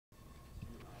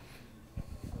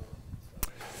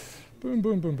Boom,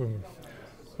 boom, boom, boom.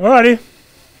 Alrighty.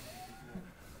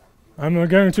 I'm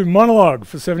going to monologue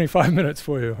for 75 minutes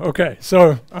for you. Okay,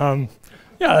 so, yeah,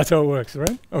 that's how it works,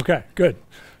 right? Okay, good.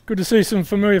 Good to see some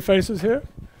familiar faces here.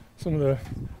 Some of the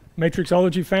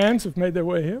matrixology fans have made their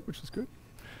way here, which is good.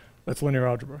 That's linear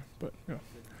algebra, but, yeah.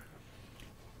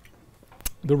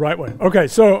 The right way. Okay,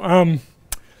 so,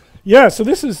 yeah, so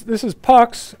this is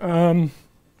PoCS.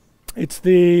 It's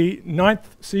the 9th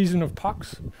season of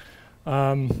PoCS.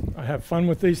 I have fun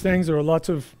with these things. There are lots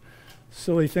of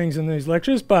silly things in these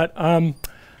lectures, but you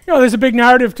know, there's a big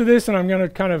narrative to this, and I'm going to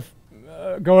kind of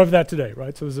go over that today,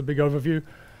 right? So there's a big overview.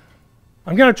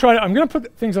 I'm going to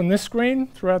put things on this screen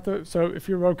throughout the. So if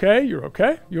you're okay, you're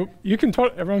okay. You can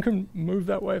talk. Everyone can move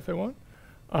that way if they want.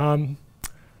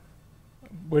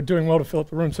 We're doing well to fill up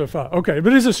the room so far. Okay,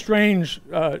 but it is a strange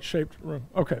shaped room.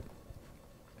 Okay.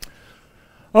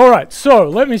 All right, so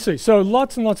let me see. So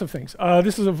lots and lots of things.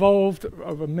 This has evolved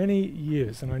over many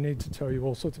years, and I need to tell you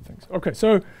all sorts of things. Okay,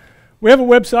 so we have a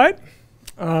website,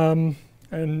 and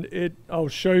I'll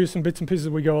show you some bits and pieces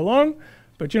as we go along.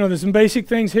 But you know, there's some basic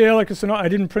things here. Like I said, I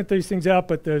didn't print these things out,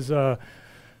 but there's a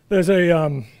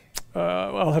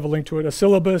I'll have a link to it, a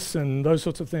syllabus and those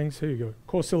sorts of things. Here you go,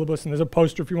 course syllabus, and there's a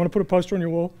poster. If you want to put a poster on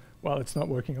your wall, well, it's not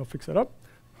working. I'll fix that up.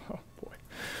 Oh boy.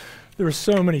 There are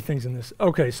so many things in this.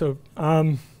 Okay, so,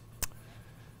 okay,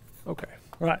 all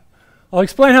right. I'll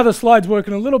explain how the slides work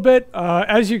in a little bit.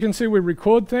 As you can see, we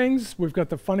record things. We've got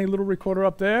the funny little recorder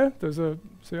up there. There's a,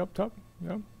 see up top?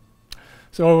 Yeah.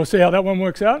 So we'll see how that one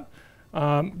works out.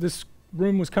 This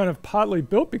room was kind of partly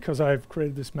built because I've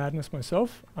created this madness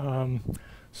myself.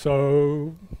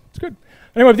 So it's good.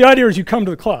 Anyway, the idea is you come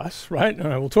to the class, right?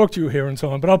 And I will talk to you here and so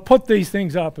on, but I'll put these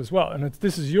things up as well. And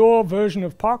this is your version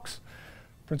of PoCS.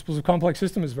 Principles of Complex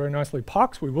System is very nicely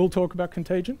PoCS. We will talk about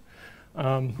contagion.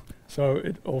 So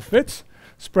it all fits.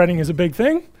 Spreading is a big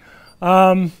thing.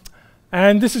 And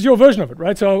this is your version of it,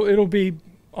 right? So it'll be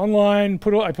online.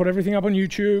 I put everything up on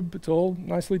YouTube. It's all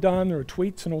nicely done. There are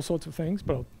tweets and all sorts of things,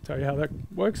 but I'll tell you how that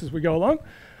works as we go along.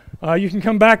 You can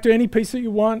come back to any piece that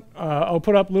you want. I'll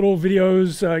put up little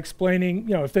videos explaining,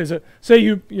 you know, if there's a, say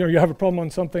you have a problem on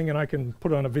something and I can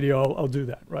put it on a video, I'll do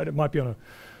that, right? It might be on a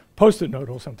Post-it note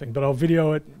or something, but I'll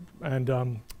video it and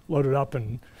load it up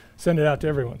and send it out to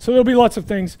everyone. So there'll be lots of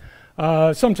things.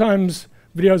 Sometimes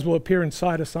videos will appear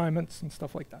inside assignments and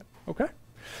stuff like that, okay?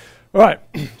 All right,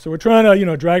 so we're trying to, you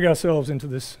know, drag ourselves into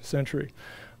this century.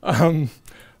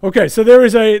 Okay, so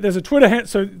there's a Twitter handle.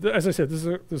 So as I said, this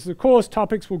is the course.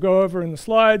 Topics we'll go over in the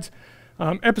slides.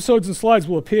 Episodes and slides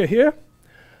will appear here.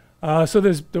 So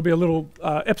there'll be a little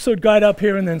episode guide up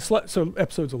here, and then so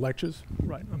episodes are lectures.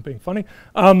 Right, I'm being funny.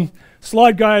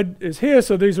 Slide guide is here.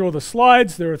 So these are all the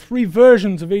slides. There are 3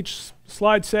 versions of each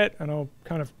slide set, and I'll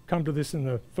kind of come to this in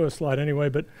the first slide anyway.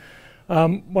 But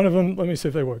one of them, let me see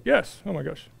if they work. Yes. Oh my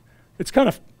gosh, it's kind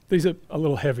of, these are a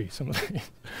little heavy. Some of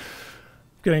these.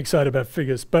 Getting excited about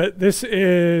figures, but this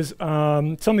is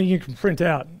something you can print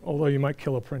out, although you might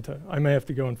kill a printer. I may have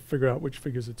to go and figure out which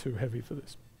figures are too heavy for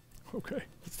this. Okay,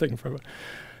 it's taking forever.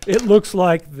 It looks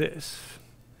like this.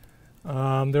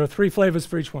 There are 3 flavors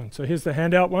for each one. So here's the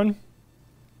handout one.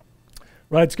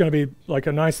 Right, it's going to be like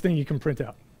a nice thing you can print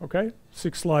out, okay?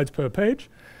 6 slides per page.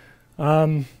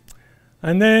 And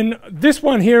then this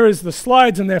one here is the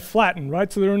slides, and they're flattened,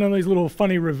 right? So there are none of these little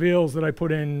funny reveals that I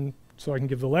put in so I can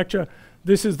give the lecture.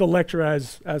 This is the lecture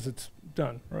as it's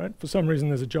done, right? For some reason,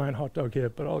 there's a giant hot dog here,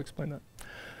 but I'll explain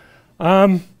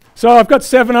that. So I've got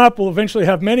 7 up. We'll eventually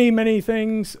have many, many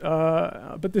things,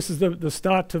 but this is the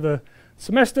start to the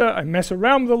semester. I mess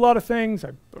around with a lot of things,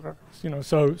 you know,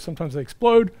 so sometimes they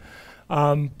explode,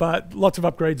 but lots of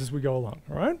upgrades as we go along,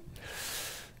 all right?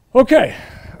 Okay,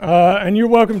 and you're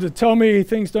welcome to tell me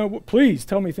things don't, please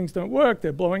tell me things don't work,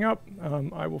 they're blowing up.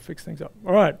 I will fix things up,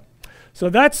 all right. So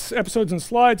that's episodes and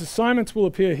slides. Assignments will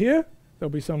appear here. There'll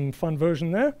be some fun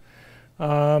version there.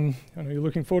 I know you're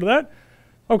looking forward to that.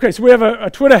 Okay, so we have a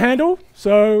Twitter handle.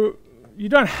 So you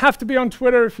don't have to be on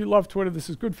Twitter. If you love Twitter, this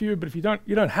is good for you. But if you don't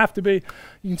have to be.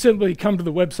 You can simply come to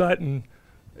the website and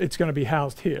it's going to be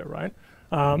housed here, right?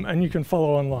 And you can follow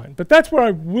online. But that's where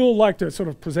I will like to sort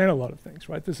of present a lot of things,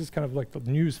 right? This is kind of like the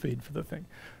news feed for the thing.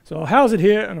 So I'll house it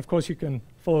here, and of course you can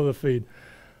follow the feed.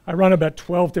 I run about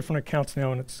 12 different accounts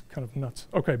now, and it's kind of nuts.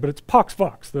 Okay, but it's PoCS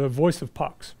Vox, the voice of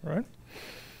PoCS, right?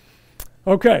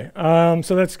 Okay,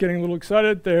 so that's getting a little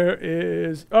excited. There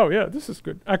is, oh yeah, this is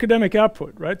good. Academic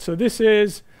output, right? So this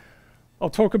is, I'll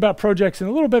talk about projects in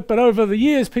a little bit, but over the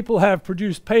years, people have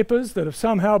produced papers that have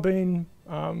somehow been,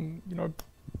 you know,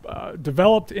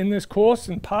 developed in this course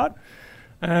in part,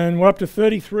 and we're up to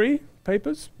 33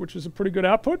 papers, which is a pretty good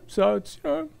output. So it's, you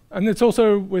know, And it's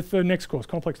also with the next course,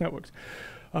 complex networks.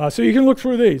 So you can look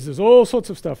through these. There's all sorts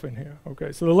of stuff in here.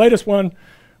 Okay, so the latest one,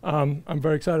 I'm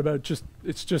very excited about.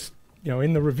 It's just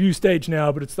in the review stage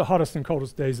now, but it's the hottest and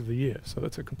coldest days of the year. So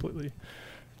that's a completely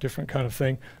different kind of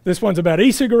thing. This one's about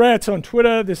e-cigarettes on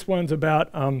Twitter. This one's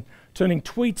about turning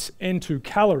tweets into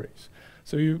calories.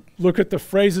 So you look at the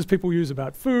phrases people use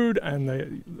about food and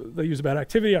they use about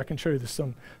activity. I can show you this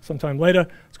sometime later.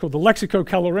 It's called the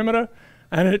lexicocalorimeter,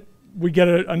 and we get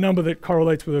a number that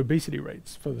correlates with obesity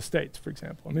rates for the states, for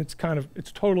example. I mean,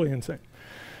 it's totally insane.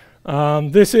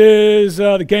 This is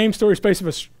the game story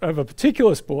space of a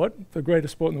particular sport, the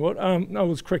greatest sport in the world. No, it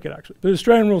was cricket, actually. The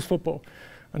Australian rules football.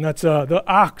 And that's the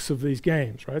arcs of these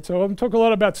games, right? So I'm talking a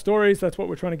lot about stories. That's what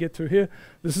we're trying to get to here.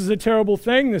 This is a terrible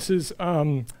thing. This is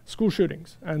school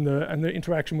shootings and the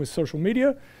interaction with social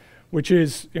media, which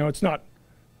is, it's not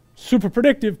super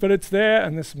predictive, but it's there,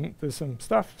 and there's some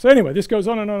stuff. So anyway, this goes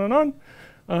on and on and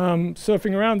on.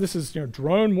 Surfing around, this is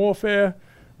drone warfare,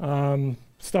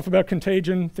 stuff about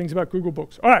contagion, things about Google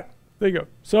Books. All right, there you go.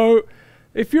 So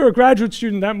if you're a graduate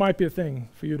student, that might be a thing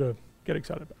for you to get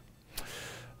excited about.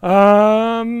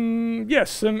 Yes,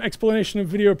 some explanation of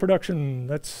video production.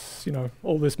 That's,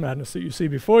 all this madness that you see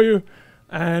before you.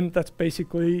 And that's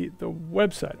basically the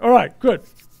website. All right, good.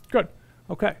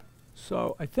 Okay,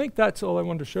 so I think that's all I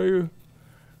wanted to show you.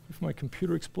 If my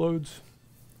computer explodes,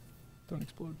 don't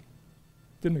explode.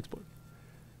 Didn't explode.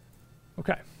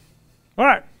 Okay, all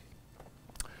right.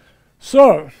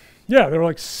 So, yeah, there are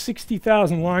like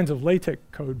 60,000 lines of LaTeX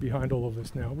code behind all of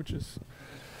this now, which is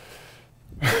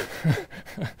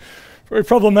very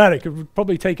problematic. It would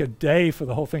probably take a day for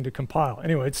the whole thing to compile.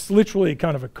 Anyway, it's literally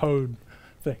kind of a code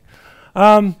thing.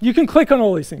 You can click on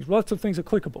all these things. Lots of things are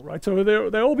clickable, right? So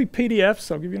they'll all be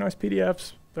PDFs. I'll give you nice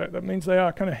PDFs. That means they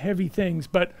are kind of heavy things,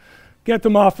 but get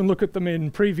them off and look at them in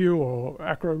Preview or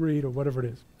Acro Read or whatever it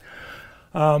is.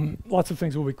 Lots of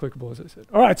things will be clickable, as I said.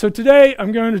 All right, so today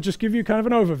I'm going to just give you kind of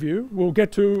an overview. We'll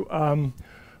get to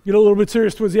get a little bit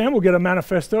serious towards the end. We'll get a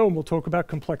manifesto, and we'll talk about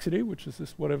complexity, which is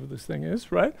this, whatever this thing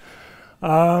is, right?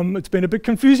 It's been a bit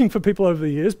confusing for people over the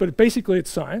years, but basically it's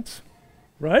science,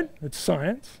 right? It's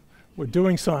science. We're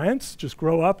doing science. Just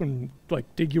grow up and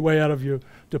dig your way out of your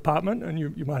department, and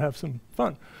you might have some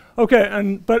fun.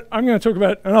 Okay, but I'm going to talk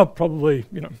about, and I'll probably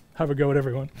have a go at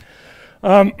everyone.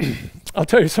 I'll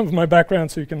tell you some of my background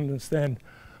so you can understand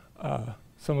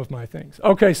some of my things.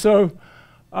 Okay, so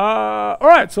all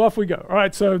right, so off we go. All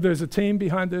right, so there's a team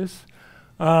behind this.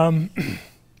 Very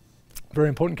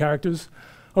important characters.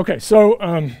 Okay, so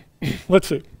let's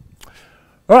see.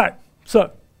 All right,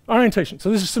 so orientation.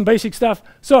 So this is some basic stuff.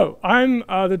 So I'm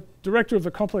the director of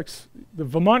the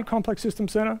Vermont Complex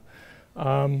Systems Center,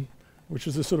 which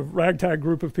is a sort of ragtag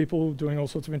group of people doing all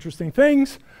sorts of interesting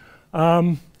things.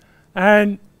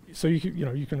 And so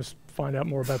you can just find out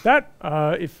more about that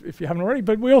if you haven't already.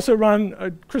 But we also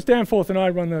run, Chris Danforth and I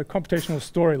run the Computational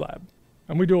Story Lab.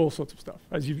 And we do all sorts of stuff,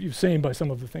 as you've seen by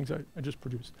some of the things I just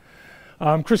produced.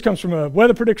 Chris comes from a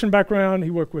weather prediction background. He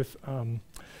worked with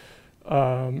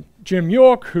Jim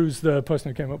York, who's the person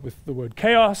who came up with the word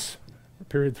chaos.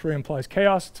 Period 3 implies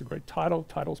chaos. It's a great title.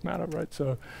 Titles matter, right?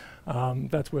 So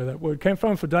that's where that word came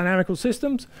from for dynamical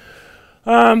systems.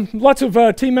 Lots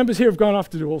of team members here have gone off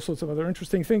to do all sorts of other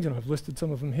interesting things, and I've listed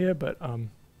some of them here, but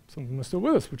some of them are still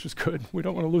with us, which is good. We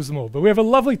don't want to lose them all. But we have a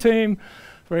lovely team,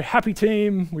 very happy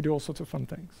team. We do all sorts of fun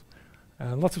things.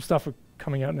 And lots of stuff are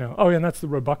coming out now. Oh, yeah, and that's the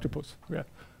Roboctopus. Yeah.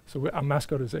 So our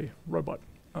mascot is a robot.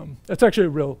 It's actually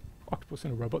a real octopus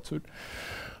in a robot suit.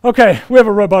 Okay, we have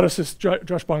a roboticist,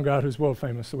 Josh Bongard, who's world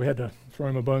famous, so we had to throw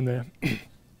him a bone there.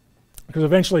 Because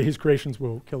eventually his creations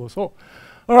will kill us all.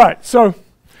 All right, so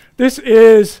this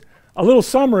is a little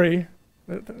summary.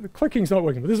 The clicking's not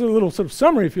working, but this is a little sort of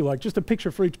summary, if you like, just a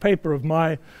picture for each paper of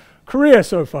my career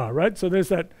so far, right? So there's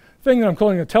that thing that I'm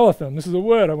calling a telethon. This is a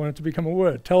word. I want it to become a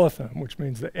word, telethon, which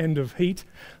means the end of heat.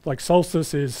 Like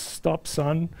solstice is stop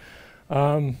sun.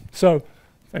 So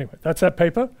anyway, that's that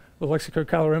paper, the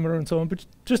lexicocalorimeter and so on. But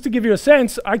just to give you a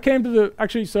sense, I came to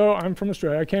so I'm from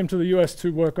Australia. I came to the US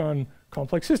to work on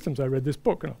complex systems. I read this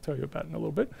book, and I'll tell you about it in a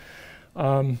little bit.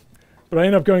 But I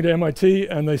ended up going to MIT,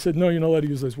 and they said, no, you're not allowed to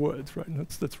use those words, right? And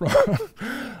that's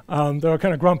wrong. They were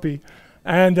kind of grumpy.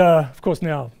 And of course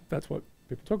now, that's what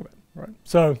people talk about, right?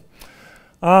 So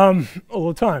all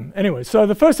the time. Anyway, so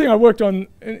the first thing I worked on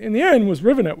in the end was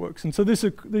river networks. And so these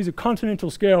are continental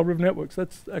scale river networks.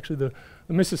 That's actually the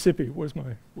Mississippi. Where's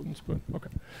my wooden spoon? Okay.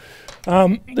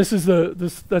 That's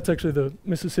actually the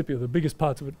Mississippi, or the biggest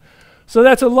parts of it. So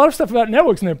that's a lot of stuff about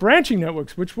networks, and they're branching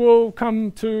networks, which we'll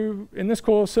come to in this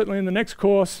course, certainly in the next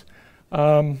course.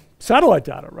 satellite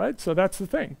data, right? So that's the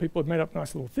thing. People have made up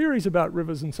nice little theories about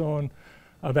rivers and so on,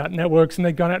 about networks, and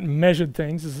they've gone out and measured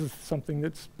things. This is something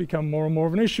that's become more and more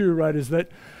of an issue, right, is that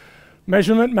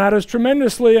measurement matters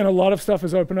tremendously, and a lot of stuff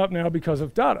is opened up now because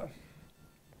of data.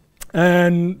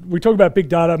 And we talk about big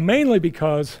data mainly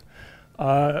because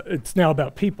it's now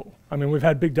about people. I mean, we've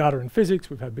had big data in physics,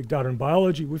 we've had big data in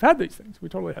biology, we've had these things, we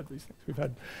totally had these things. We've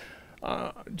had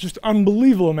just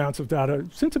unbelievable amounts of data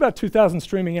since about 2000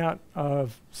 streaming out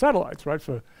of satellites, right,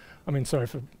 for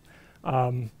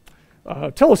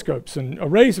telescopes and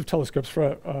arrays of telescopes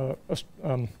for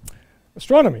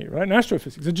astronomy, right, and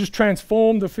astrophysics. It just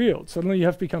transformed the field. Suddenly you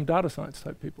have to become data science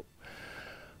type people.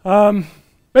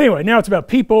 But anyway, now it's about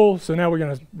people, so now we're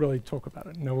going to really talk about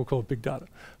it. Now we'll call it big data.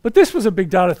 But this was a big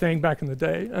data thing back in the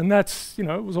day, and that's, you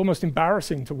know, it was almost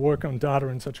embarrassing to work on data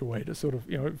in such a way to sort of,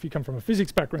 you know, if you come from a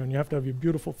physics background, you have to have your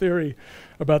beautiful theory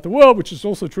about the world, which is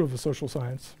also true of the social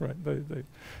science, right? You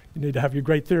need to have your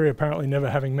great theory, apparently never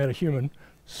having met a human.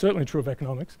 Certainly true of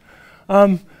economics.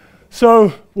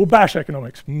 So we'll bash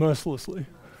economics mercilessly.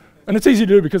 And it's easy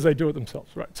to do because they do it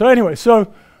themselves, right? So anyway,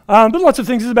 but lots of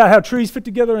things. This is about how trees fit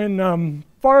together in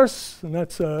forests, and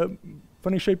that's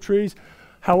funny shaped trees.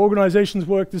 How organizations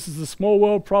work. This is the small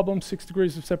world problem, 6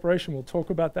 degrees of separation. We'll talk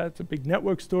about that. It's a big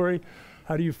network story.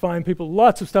 How do you find people?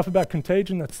 Lots of stuff about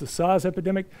contagion. That's the SARS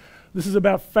epidemic. This is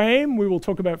about fame. We will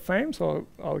talk about fame, so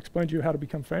I'll explain to you how to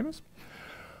become famous,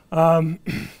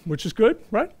 which is good,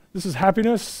 right? This is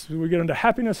happiness. We get into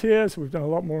happiness here, so we've done a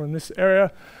lot more in this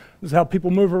area. This is how people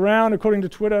move around according to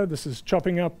Twitter. This is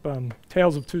chopping up Tale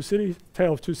of Two Cities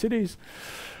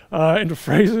into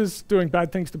phrases, doing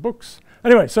bad things to books.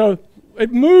 Anyway, so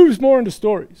it moves more into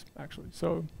stories, actually.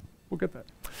 So we'll get that.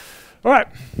 All right.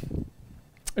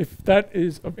 If that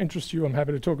is of interest to you, I'm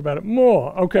happy to talk about it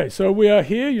more. Okay, so we are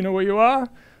here. You know where you are.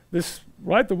 This,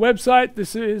 right, the website.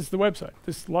 This is the website.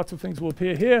 Lots of things will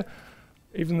appear here.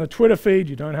 Even the Twitter feed,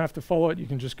 you don't have to follow it. You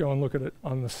can just go and look at it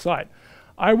on the site.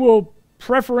 I will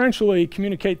preferentially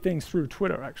communicate things through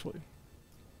Twitter, actually.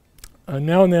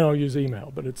 Now and then I'll use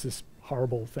email, but it's this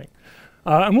horrible thing.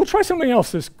 And we'll try something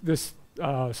else this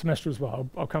semester as well.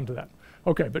 I'll come to that.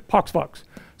 Okay, but PoCS Vox.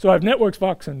 So I have networks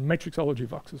Vox and matrixology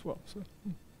Vox as well. So.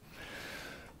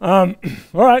 All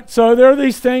right, so there are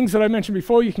these things that I mentioned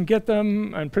before. You can get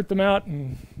them and print them out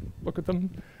and look at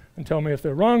them and tell me if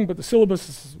they're wrong. But the syllabus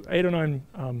is 8 or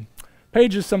 9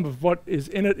 pages. Some of what is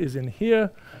in it is in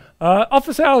here.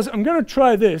 Office hours, I'm going to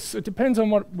try this. It depends on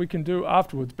what we can do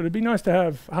afterwards, but it'd be nice to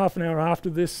have half an hour after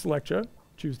this lecture,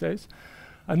 Tuesdays,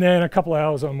 and then a couple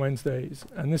hours on Wednesdays.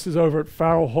 And this is over at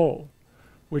Farrell Hall,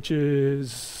 which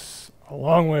is a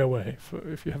long way away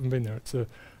if you haven't been there. It's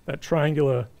that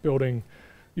triangular building,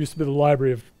 used to be the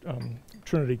library of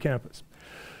Trinity campus.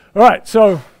 All right,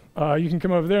 so you can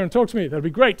come over there and talk to me. That'd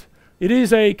be great. It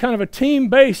is a kind of a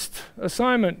team-based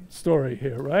assignment story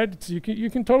here, right? You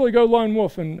can totally go lone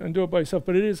wolf and do it by yourself,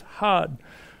 but it is hard.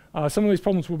 Some of these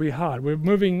problems will be hard. We're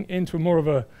moving into more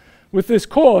of with this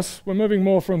course, we're moving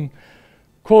more from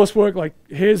coursework, like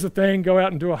here's the thing, go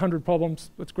out and do 100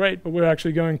 problems. That's great, but we're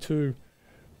actually going to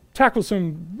tackle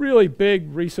some really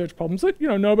big research problems that, you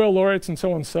know, Nobel laureates and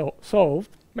so on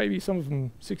solved, maybe some of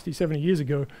them 60, 70 years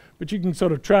ago, but you can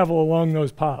sort of travel along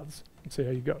those paths and see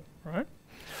how you go, all right?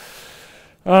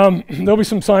 There'll be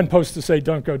some signposts to say,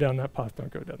 don't go down that path,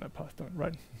 don't go down that path, don't,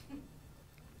 right?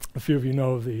 A few of you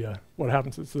know of what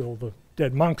happens is all the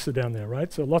dead monks are down there,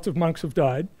 right? So lots of monks have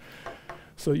died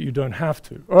so that you don't have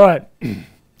to. All right.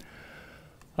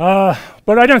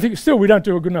 But I don't think, still we don't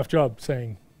do a good enough job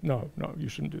saying, no, you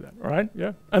shouldn't do that, all right?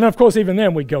 Yeah. And of course, even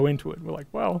then we go into it. We're like,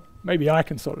 well, maybe I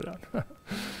can sort it out.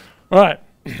 All right.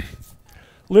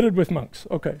 Littered with monks.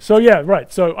 Okay, so yeah,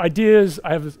 right. So ideas,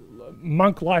 I have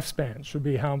monk lifespan should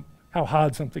be how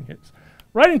hard something is.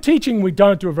 Right, in teaching, we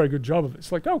don't do a very good job of it.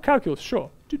 It's like, oh, calculus,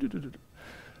 sure.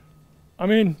 I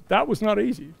mean, that was not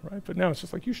easy, right? But now it's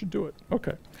just like, you should do it.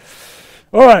 Okay.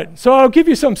 All right, so I'll give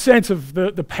you some sense of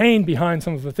the pain behind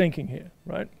some of the thinking here,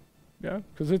 right? Yeah,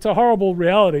 because it's a horrible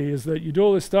reality is that you do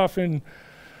all this stuff in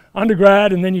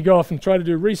undergrad and then you go off and try to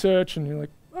do research and you're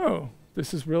like, oh,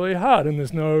 this is really hard and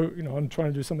there's no, you know, I'm trying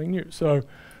to do something new. So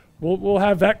we'll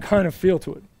have that kind of feel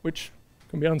to it, which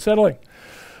can be unsettling.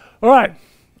 All right.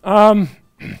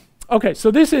 Okay,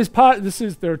 so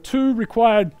there are 2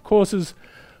 required courses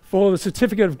for the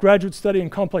Certificate of Graduate Study in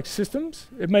Complex Systems.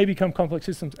 It may become Complex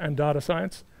Systems and Data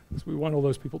Science, because we want all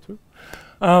those people too,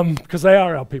 because they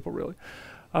are our people, really.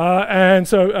 And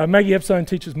so Maggie Epstein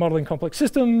teaches modeling complex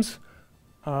systems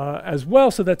as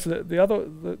well, so that's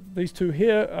these 2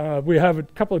 here. We have a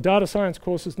couple of data science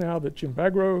courses now that Jim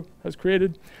Bagro has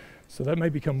created, so that may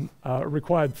become a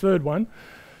required 3rd one.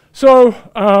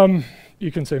 So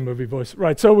you can say movie voice.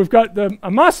 Right, so we've got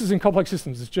a master's in complex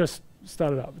systems. It's just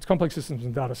started up. It's complex systems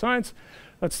and data science.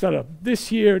 That started up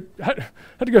this year. Had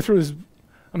to go through this,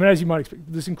 I mean, as you might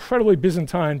expect, this incredibly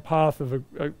Byzantine path of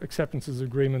acceptances,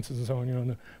 agreements, and so on. You know,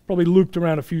 and probably looped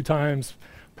around a few times.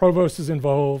 Provost is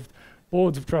involved,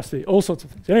 boards of trustee, all sorts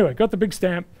of things. Anyway, got the big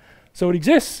stamp. So it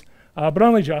exists, but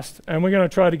only just. And we're going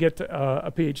to try to get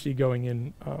a PhD going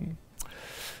in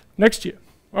next year.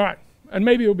 All right, and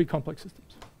maybe it'll be complex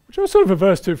systems, which I was sort of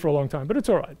averse to for a long time, but it's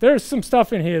all right. There's some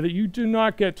stuff in here that you do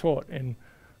not get taught in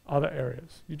other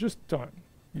areas. You just don't.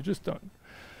 You just don't.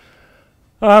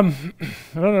 I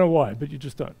don't know why, but you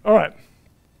just don't. All right.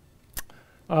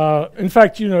 In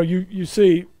fact, you know, you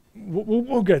see,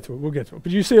 we'll get to it. We'll get to it.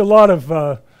 But you see a lot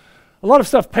of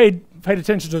stuff paid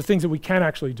attention to the things that we can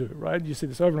actually do, right? You see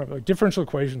this over and over. Like differential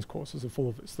equations courses are full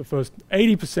of this. The first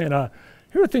 80% are,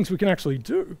 here are things we can actually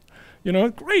do. You know,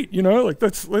 great. You know, like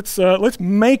let's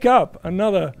make up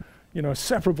another, you know,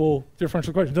 separable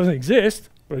differential equation. It doesn't exist,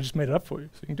 but I just made it up for you,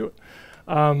 so you can do it.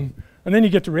 And then you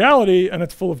get to reality, and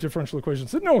it's full of differential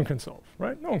equations that no one can solve,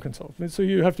 right? No one can solve. And so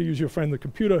you have to use your friend, the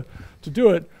computer, to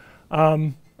do it.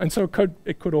 And so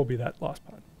it could all be that last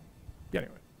part. Yeah,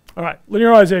 anyway. All right,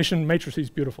 linearization,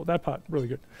 matrices, beautiful. That part, really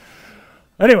good.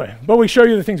 Anyway, but we show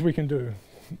you the things we can do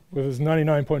with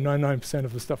 99.99%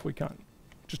 of the stuff we can't.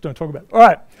 Just don't talk about it. All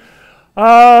right.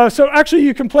 So actually,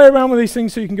 you can play around with these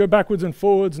things, so you can go backwards and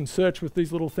forwards and search with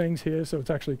these little things here. So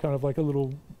it's actually kind of like a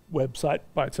little website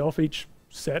by itself, each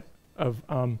set of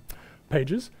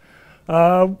pages.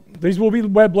 These will be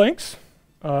web links.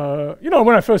 You know,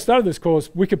 when I first started this course,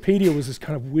 Wikipedia was this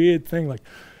kind of weird thing, like,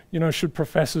 you know, should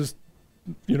professors,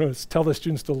 you know, tell their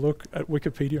students to look at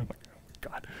Wikipedia? I'm like, oh my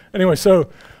God. Anyway, so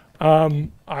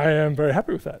I am very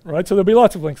happy with that, right? So there'll be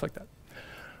lots of links like that.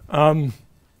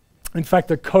 In fact,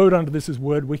 the code under this is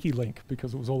word wiki link,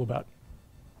 because it was all about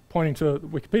pointing to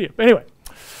Wikipedia. But anyway,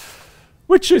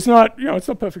 which is not, you know, it's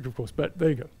not perfect, of course, but there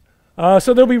you go.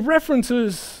 So there'll be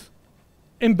references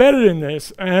embedded in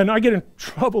this, and I get in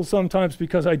trouble sometimes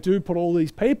because I do put all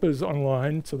these papers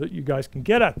online so that you guys can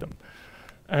get at them.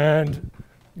 And,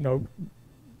 you know,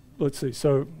 let's see.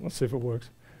 So let's see if it works.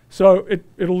 So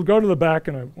it'll go to the back,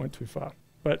 and I went too far.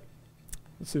 But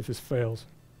let's see if this fails.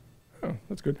 Oh,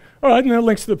 that's good. All right, and that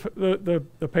links to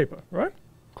the paper, right?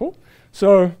 Cool.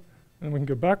 So, and we can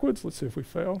go backwards. Let's see if we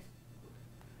fail.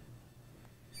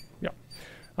 Yeah.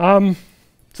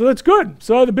 So that's good.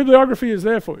 So the bibliography is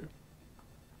there for you.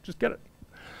 Just get it.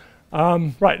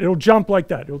 Right, it'll jump like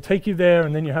that. It'll take you there,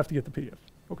 and then you have to get the PDF.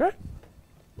 Okay?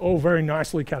 All very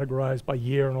nicely categorized by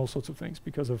year and all sorts of things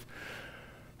because of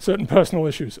certain personal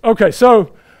issues. Okay,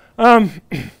 so yeah,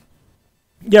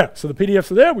 so the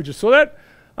PDFs are there. We just saw that.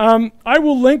 I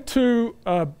will link to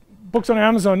books on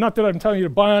Amazon. Not that I'm telling you to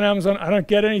buy on Amazon. I don't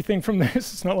get anything from this.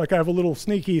 It's not like I have a little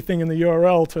sneaky thing in the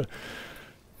URL to,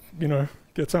 you know,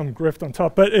 get some grift on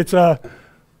top. But it's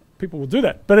people will do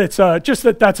that. But it's just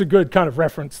that's a good kind of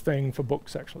reference thing for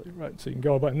books, actually, right? So you can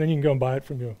go buy, and then you can go and buy it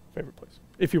from your favorite place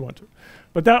if you want to.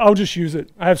 But that I'll just use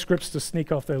it. I have scripts to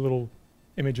sneak off their little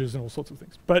images and all sorts of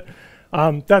things. But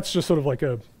that's just sort of like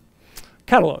a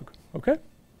catalog. Okay?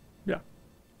 Yeah.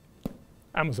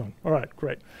 Amazon. All right,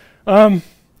 great.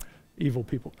 Evil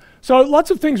people. So lots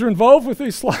of things are involved with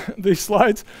these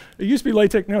slides. It used to be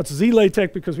LaTeX. Now it's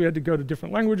Z-LaTeX because we had to go to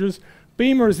different languages.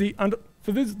 Beamer is the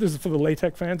this is for the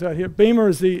LaTeX fans out here. Beamer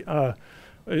is the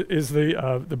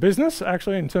business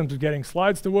actually in terms of getting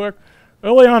slides to work.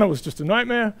 Early on, it was just a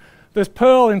nightmare. There's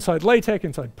Perl inside LaTeX,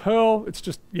 inside Perl. It's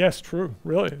just, yes, true,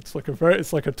 really. It's like a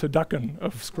turducken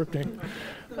of scripting.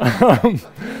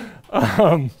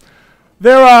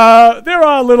 There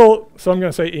are little, so I'm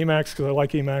going to say Emacs because I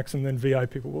like Emacs, and then VI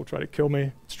people will try to kill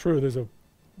me. It's true, there's a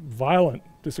violent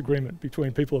disagreement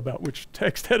between people about which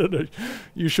text editor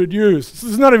you should use. This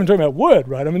is not even talking about Word,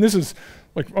 right? I mean, this is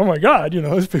like, oh my God, you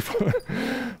know, those people.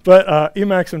 But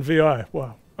Emacs and VI,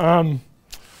 wow.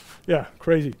 Yeah,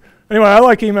 crazy. Anyway, I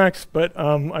like Emacs, but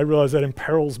I realize that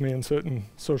imperils me in certain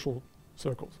social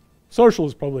circles. Social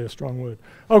is probably a strong word.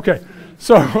 Okay,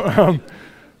 so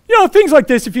you know, things like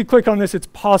this, if you click on this, it's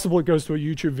possible it goes to a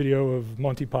YouTube video of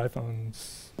Monty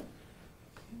Python's.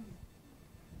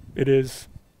 It is.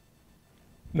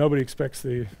 Nobody expects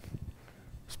the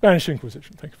Spanish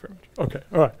Inquisition. Thank you very much. Okay,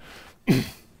 all right.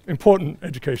 Important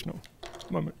educational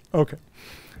moment. Okay.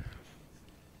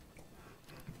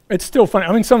 It's still funny.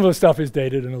 I mean, some of the stuff is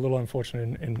dated and a little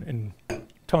unfortunate in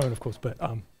tone, of course, but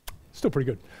still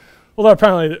pretty good. Although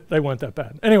apparently they weren't that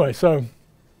bad. Anyway, so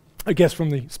I guess from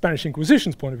the Spanish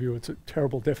Inquisition's point of view, it's a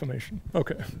terrible defamation.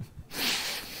 Okay.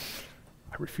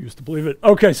 I refuse to believe it.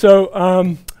 Okay,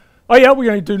 so, Oh yeah, we're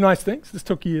going to do nice things. This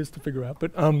took years to figure out,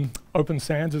 but Open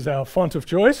Sans is our font of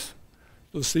choice.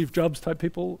 The Steve Jobs type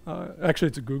people. Actually,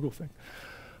 it's a Google thing.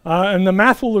 And the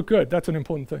math will look good. That's an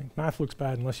important thing. Math looks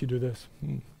bad unless you do this.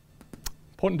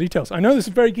 Important details. I know this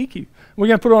is very geeky. We're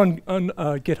going to put it on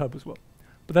GitHub as well.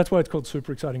 But that's why it's called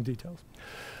Super Exciting Details.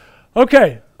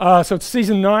 Okay, so it's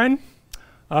season 9.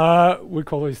 We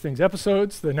call these things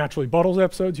episodes. They're naturally bottled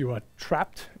episodes. You are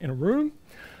trapped in a room.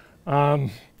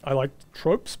 I like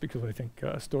tropes because I think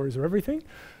stories are everything.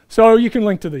 So you can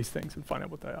link to these things and find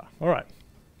out what they are. All right.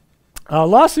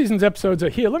 Last season's episodes are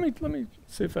here. Let me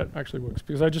see if that actually works,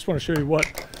 because I just want to show you what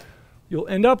you'll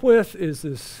end up with is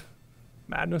this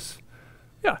madness.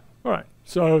 Yeah, all right.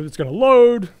 So it's going to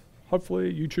load.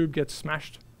 Hopefully YouTube gets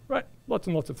smashed. Right, lots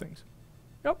and lots of things.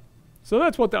 Yep. So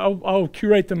that's what I'll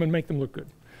curate them and make them look good.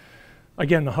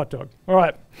 Again, the hot dog. All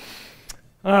right.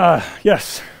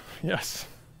 Yes.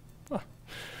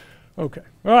 Okay.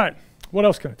 All right. What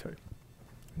else can I tell you?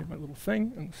 I need my little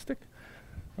thing and the stick.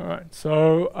 All right.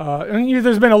 So, and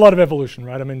there's been a lot of evolution,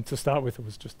 right? I mean, to start with, it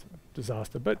was just a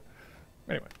disaster. But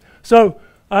anyway. So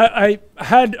I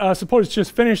had supporters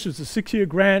just finished. It's a 6-year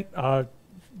grant.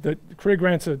 The career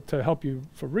grants are to help you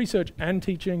for research and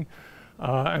teaching.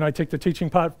 And I take the teaching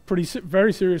part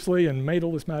very seriously and made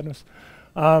all this madness.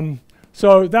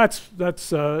 So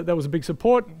that was a big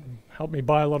support. Helped me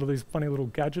buy a lot of these funny little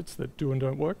gadgets that do and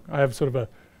don't work. I have sort of a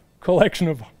collection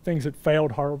of things that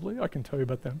failed horribly. I can tell you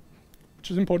about them, which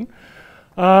is important.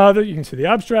 You can see the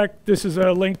abstract. This is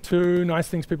a link to nice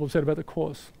things people have said about the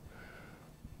course.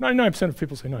 99% of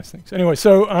people say nice things. Anyway,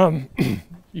 so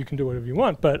you can do whatever you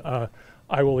want, but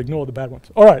I will ignore the bad ones.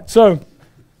 All right, so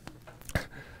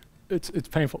it's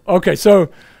painful. Okay, so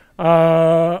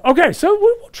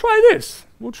we'll try this.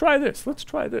 We'll try this. Let's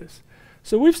try this.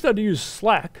 So we've started to use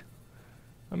Slack.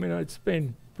 I mean, it's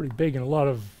been pretty big in a lot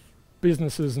of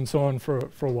businesses and so on for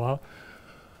a while.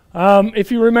 If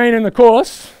you remain in the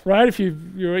course, right, if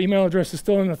your email address is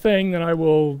still in the thing, then I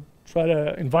will try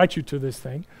to invite you to this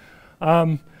thing.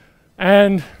 And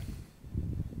I'm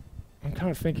kind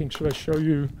of thinking, should I show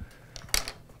you?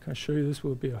 Can I show you this?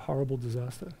 Will it be a horrible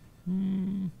disaster?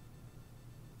 I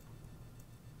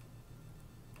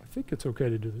think it's okay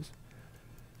to do this.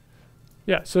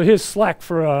 Yeah, so here's Slack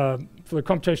for the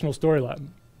computational story lab.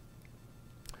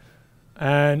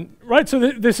 And right, so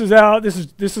this is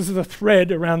the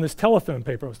thread around this telethon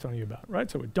paper I was telling you about,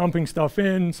 right? So we're dumping stuff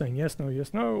in, saying yes,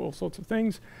 no, all sorts of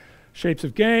things. Shapes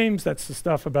of games, that's the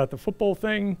stuff about the football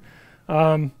thing.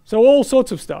 So all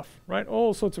sorts of stuff, right?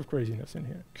 All sorts of craziness in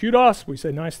here. Kudos, we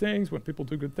say nice things. When people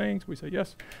do good things, we say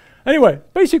yes. Anyway,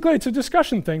 basically it's a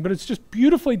discussion thing, but it's just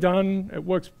beautifully done. It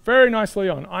works very nicely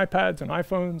on iPads and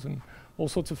iPhones and all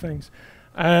sorts of things.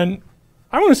 And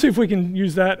I want to see if we can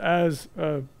use that as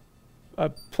a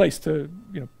place to,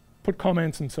 put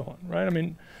comments and so on, right? I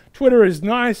mean, Twitter is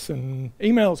nice and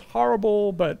email is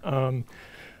horrible, but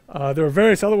there are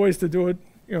various other ways to do it.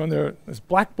 And there's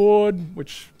Blackboard,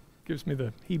 which gives me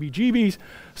the heebie-jeebies.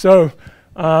 So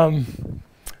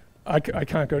I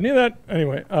can't go near that.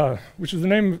 Anyway, which is the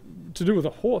name to do with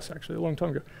a horse, actually, a long time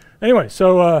ago. Anyway,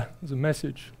 so there's a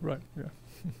message, right? Yeah.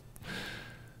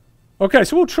 Okay,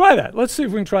 so we'll try that. Let's see if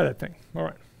we can try that thing. All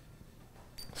right.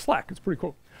 Slack, it's pretty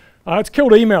cool. It's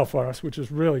killed email for us, which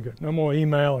is really good. No more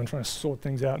email and trying to sort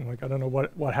things out, and I don't know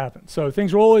what happened. So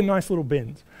things are all in nice little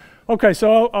bins. Okay,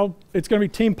 so it's going to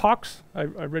be Team PoCS. I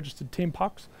registered Team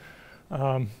PoCS,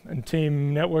 and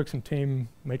Team Networks and Team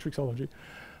Matrixology.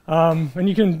 And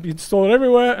you can install it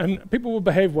everywhere, and people will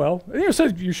behave well. So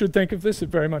you should think of this, it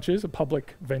very much is a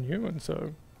public venue, and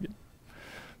so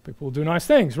people will do nice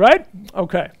things, right?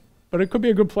 Okay, but it could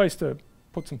be a good place to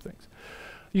put some things.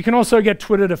 You can also get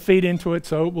Twitter to feed into it,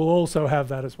 so we'll also have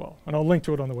that as well. And I'll link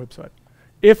to it on the website.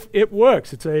 If it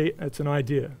works, it's an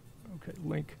idea. Okay,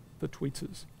 link the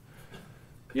tweetses.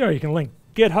 You can link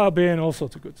GitHub in, all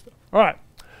sorts of good stuff. All right.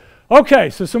 Okay,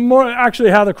 so some more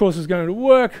actually how the course is going to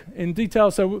work in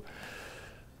detail. So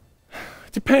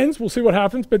it depends, we'll see what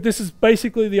happens, but this is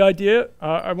basically the idea.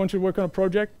 I want you to work on a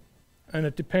project, and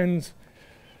it depends.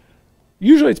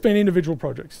 Usually it's been individual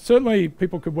projects. Certainly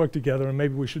people could work together, and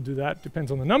maybe we should do that.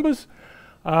 Depends on the numbers.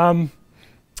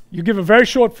 You give a very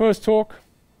short first talk,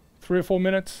 3 or 4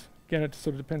 minutes. Again, it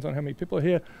sort of depends on how many people are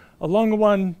here. A longer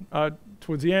one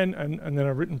towards the end, and then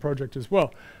a written project as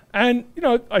well. And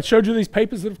I showed you these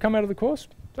papers that have come out of the course.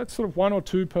 That's sort of 1 or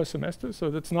 2 per semester, so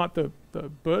that's not the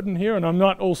burden here. And I'm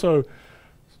not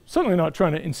certainly not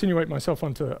trying to insinuate myself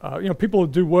onto, people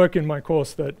who do work in my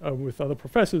course that are with other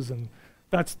professors, and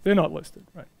they're not listed,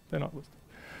 right? They're not listed.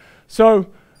 So,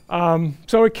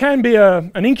 so it can be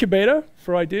an incubator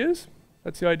for ideas.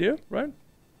 That's the idea, right?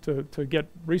 to get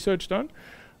research done.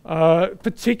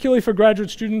 Particularly for graduate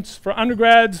students. For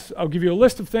undergrads, I'll give you a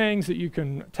list of things that you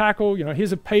can tackle. You know,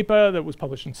 here's a paper that was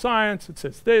published in Science. It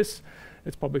says this.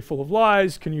 It's probably full of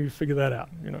lies. Can you figure that out?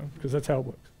 You know, because that's how it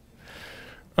works.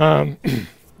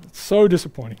 It's so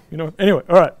disappointing. You know. Anyway,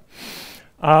 all right.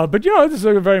 But you know, this is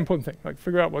a very important thing. Like,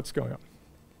 figure out what's going on.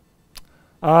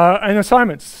 And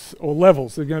assignments or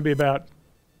levels. They're going to be about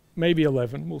maybe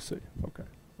 11. We'll see. Okay.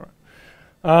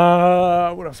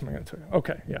 What else am I going to tell you?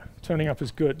 Okay, yeah, turning up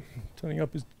is good. Turning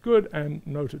up is good and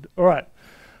noted. All right.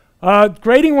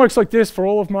 Grading works like this for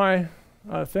all of my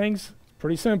things.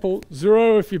 Pretty simple.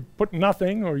 0 if you put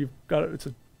nothing, or you've got it's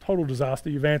a total disaster.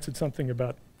 You've answered something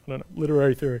about, I don't know,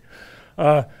 literary theory.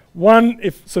 1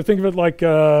 if, so think of it like you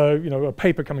know, a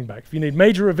paper coming back. If you need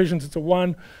major revisions, it's a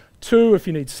 1. 2 if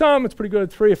you need some, it's pretty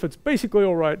good. 3 if it's basically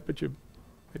all right, but you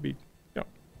maybe,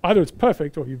 either it's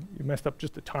perfect or you messed up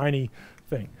just a tiny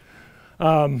thing.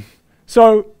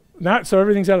 So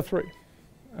everything's out of 3.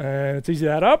 And it's easy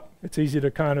to add up. It's easy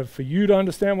to kind of, for you to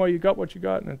understand why you got what you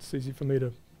got, and it's easy for me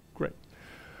to grade.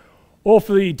 Or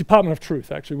for the Department of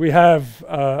Truth, actually. We have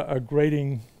a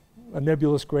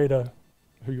nebulous grader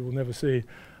who you will never see,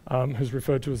 who's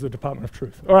referred to as the Department of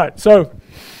Truth. All right, so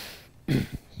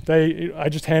I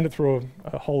just hand it through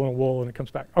a hole in a wall and it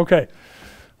comes back. Okay.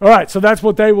 All right, so that's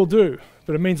what they will do,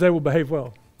 but it means they will behave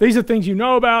well. These are things you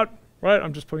know about, right?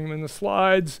 I'm just putting them in the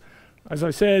slides. As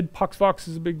I said, PoCS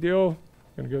is a big deal.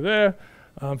 I'm going to go there.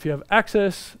 If you have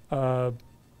access,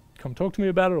 come talk to me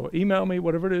about it or email me,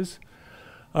 whatever it is.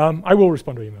 I will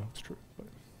respond to email, it's true, but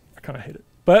I kind of hate it.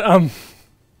 But,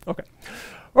 okay.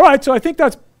 All right, so I think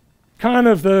that's kind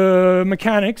of the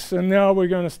mechanics, and now we're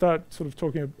going to start sort of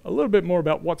talking a little bit more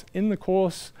about what's in the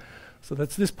course. So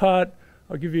that's this part.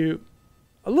 I'll give you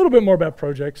a little bit more about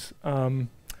projects, and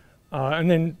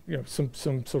then some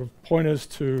sort of pointers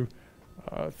to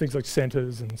things like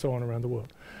centers and so on around the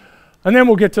world. And then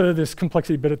we'll get to this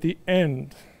complexity bit at the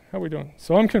end. How are we doing?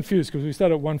 So I'm confused because we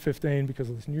start at 1:15 because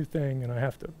of this new thing, and I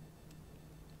have to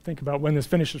think about when this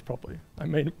finishes properly. I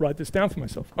may write this down for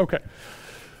myself. Okay.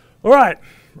 All right.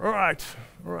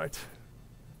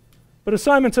 But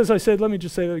assignments, as I said, let me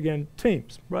just say that again,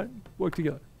 teams, right? Work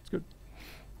together. It's good.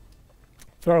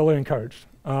 Thoroughly encouraged.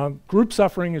 Group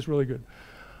suffering is really good.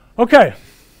 Okay.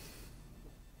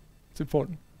 It's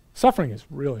important. Suffering is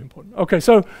really important. Okay,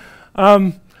 so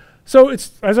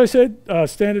it's, as I said,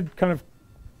 standard kind of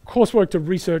coursework to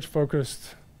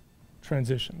research-focused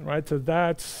transition, right? So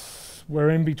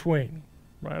we're in between,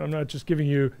 right? I'm not just giving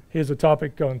you, here's a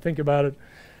topic, go and think about it.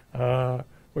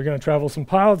 We're going to travel some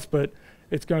paths, but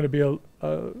it's going to be a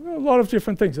lot of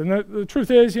different things. And the truth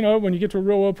is, when you get to a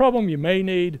real-world problem, you may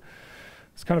need,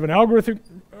 it's kind of an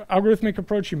algorithmic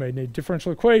approach. You may need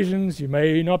differential equations. You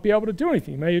may not be able to do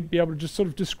anything. You may be able to just sort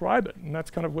of describe it, and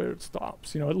that's kind of where it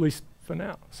stops, at least for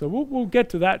now. So we'll get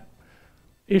to that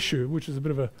issue, which is a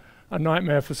bit of a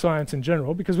nightmare for science in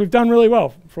general, because we've done really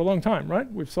well for a long time, right?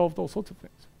 We've solved all sorts of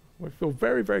things. We feel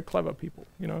very, very clever people,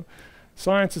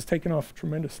 Science has taken off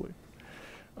tremendously.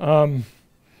 We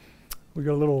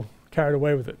got a little carried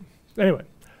away with it. Anyway,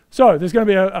 so there's going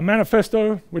to be a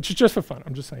manifesto, which is just for fun.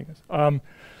 I'm just saying this.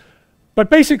 But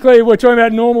basically, we're talking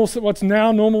about what's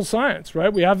now normal science,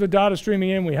 right? We have the data streaming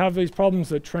in. We have these problems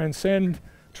that transcend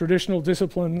traditional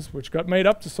disciplines, which got made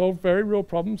up to solve very real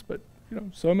problems. But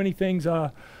so many things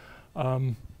are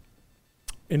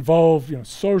involved.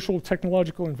 Social,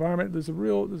 technological, environment. There's a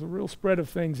real spread of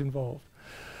things involved.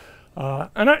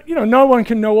 And no one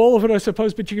can know all of it, I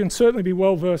suppose, but you can certainly be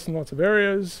well versed in lots of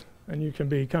areas, and you can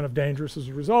be kind of dangerous as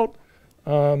a result.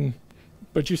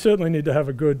 But you certainly need to have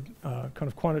a good kind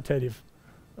of quantitative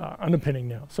underpinning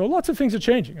now. So lots of things are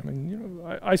changing. I mean,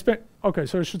 I spent, okay,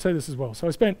 so I should say this as well. So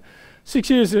I spent 6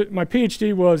 years, my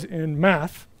PhD was in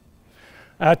math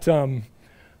at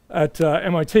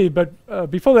MIT, but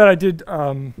before that I did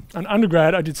an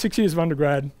undergrad. I did 6 years of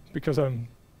undergrad because I'm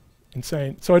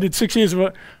insane. So I did 6 years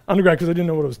of undergrad because I didn't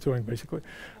know what I was doing, basically.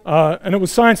 And it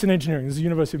was science and engineering. This is the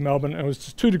University of Melbourne, and it was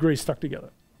just 2 degrees stuck together.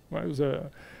 Right? It was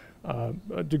a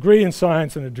degree in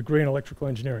science and a degree in electrical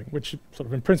engineering, which sort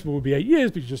of in principle would be 8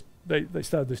 years, but they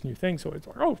started this new thing, so it's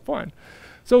like, oh, fine.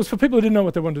 So it was for people who didn't know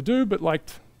what they wanted to do, but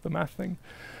liked the math thing.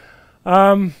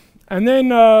 And then,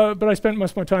 but I spent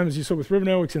most of my time, as you saw with river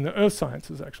networks, in the earth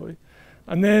sciences, actually.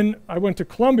 And then I went to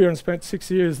Columbia and spent 6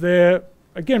 years there,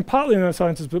 again, partly in earth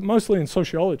sciences, but mostly in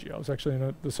sociology. I was actually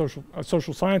in the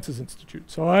social sciences institute.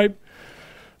 So I,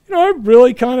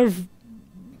 really kind of,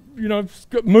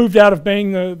 got moved out of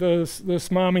being the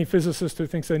smarmy physicist who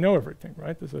thinks they know everything,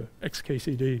 right? There's a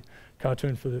XKCD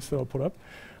cartoon for this that I'll put up.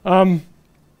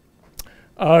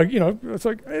 you know, it's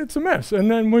like, it's a mess. And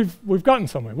then we've gotten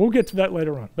somewhere. We'll get to that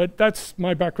later on. But that's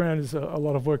my background, is a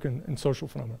lot of work in social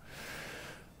phenomena.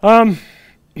 All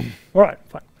right,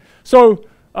 fine. So,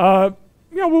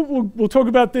 you know, we'll talk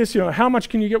about this, you know, how much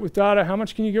can you get with data, how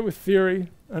much can you get with theory,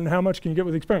 and how much can you get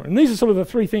with experiment. And these are sort of the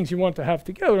three things you want to have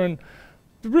together, and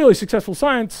the really successful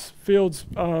science fields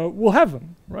will have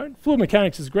them, right? Fluid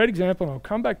mechanics is a great example, and I'll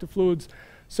come back to fluids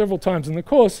several times in the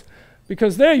course,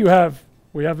 because there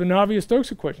we have the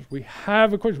Navier-Stokes equations. We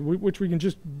have equations which we can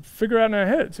just figure out in our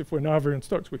heads if we're Navier and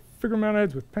Stokes. We figure them out in our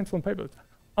heads with pencil and paper. It's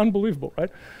unbelievable, right?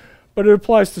 But it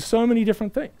applies to so many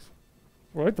different things,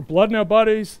 right? The blood in our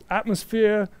bodies,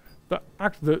 atmosphere,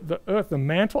 the earth, the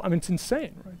mantle. I mean, it's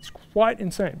insane, right? It's quite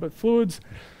insane. But fluids,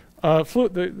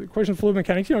 the equation of fluid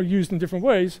mechanics, you know, used in different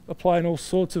ways, apply in all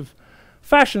sorts of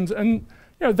fashions. And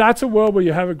you know, that's a world where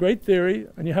you have a great theory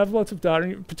and you have lots of data,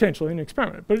 and potentially an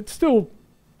experiment. But it's still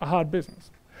a hard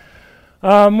business.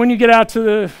 When you get out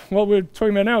to what we're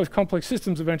talking about now is complex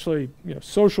systems, eventually, you know,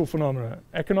 social phenomena,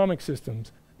 economic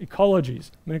systems,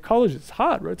 ecologies. I mean, ecology is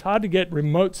hard, right? It's hard to get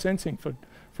remote sensing for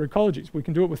ecologies. We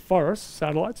can do it with forests,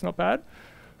 satellites, not bad.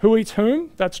 Who eats whom?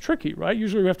 That's tricky, right?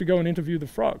 Usually we have to go and interview the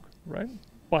frog, right?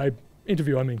 By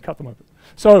interview, I mean cut them open.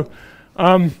 So,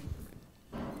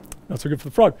 not so good for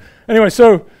the frog. Anyway,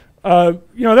 so,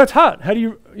 you know, that's hard. How do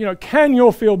you know, can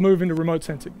your field move into remote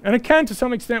sensing? And it can to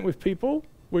some extent with people,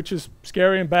 which is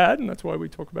scary and bad, and that's why we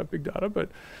talk about big data, but,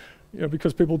 you know,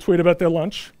 because people tweet about their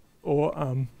lunch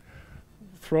or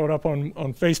throw it up on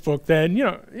Facebook, then, you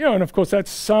know, and of course that's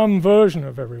some version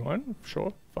of everyone,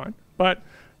 sure, fine, but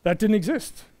that didn't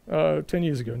exist 10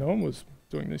 years ago. No one was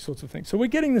doing these sorts of things. So we're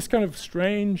getting this kind of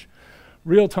strange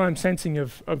real-time sensing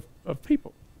of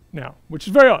people now, which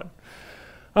is very odd.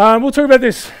 We'll talk about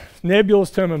this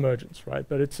nebulous term emergence, right?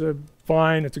 But it's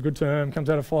fine, it's a good term, comes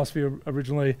out of philosophy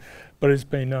originally, but it's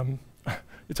been,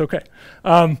 it's okay.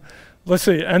 Let's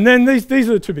see, and then these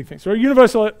are the two big things. So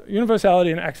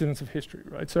universality and accidents of history,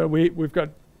 right? So we've got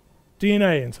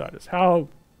DNA inside us. How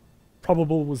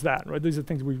probable was that, right? These are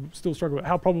things we still struggle with.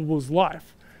 How probable was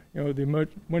life? You know,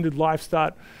 when did life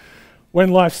start?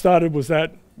 When life started, was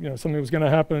that, you know, something that was going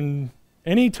to happen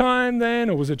anytime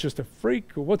then, or was it just a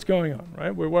freak, or what's going on,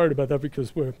 right? We're worried about that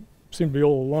because we seem to be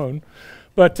all alone.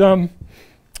 But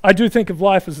I do think of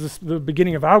life as the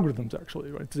beginning of algorithms,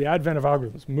 actually, right? It's the advent of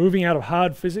algorithms, moving out of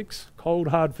hard physics, cold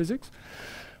hard physics,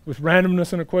 with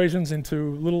randomness and equations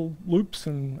into little loops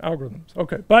and algorithms.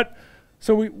 Okay, but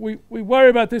so we worry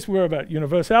about this. We worry about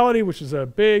universality, which is a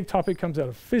big topic, comes out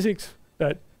of physics,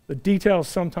 that the details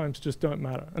sometimes just don't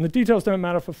matter. And the details don't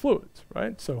matter for fluids,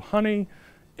 right? So honey,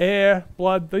 air,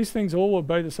 blood, these things all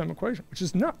obey the same equation, which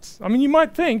is nuts. I mean, you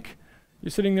might think,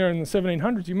 you're sitting there in the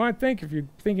 1700s, you might think, if you're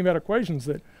thinking about equations,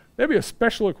 that there'd be a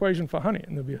special equation for honey,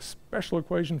 and there'd be a special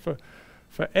equation for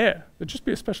air. There'd just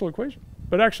be a special equation.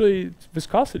 But actually,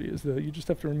 viscosity is you just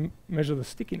have to measure the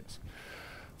stickiness.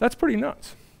 That's pretty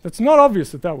nuts. It's not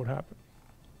obvious that would happen.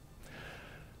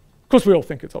 Of course, we all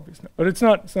think it's obvious now, but it's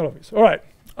not obvious. All right.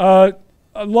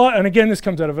 A lot, and again, this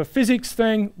comes out of a physics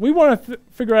thing. We want to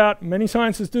figure out, many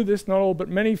sciences do this, not all, but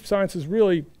many sciences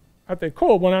really, at their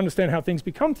core, want to understand how things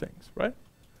become things, right?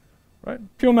 Right?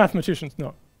 Pure mathematicians,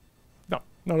 no, not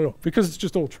at all, because it's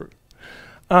just all true.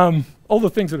 All the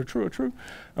things that are true,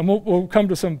 and we'll come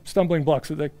to some stumbling blocks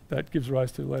that gives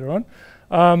rise to later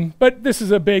on. But this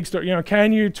is a big story. You know,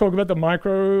 can you talk about the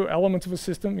micro elements of a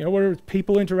system? You know, whether it's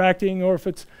people interacting or if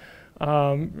it's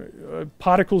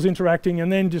particles interacting,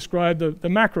 and then describe the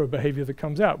macro behavior that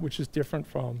comes out, which is different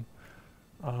from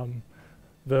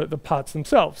the parts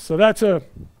themselves. So that's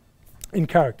in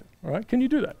character. All right, can you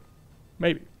do that?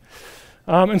 Maybe.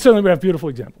 And certainly we have beautiful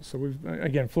examples. So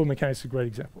again, fluid mechanics is a great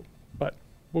example, but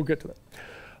we'll get to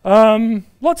that.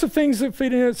 Lots of things that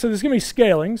feed in it. So there's going to be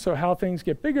scaling, so how things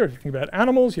get bigger. If you think about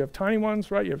animals, you have tiny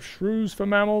ones, right? You have shrews for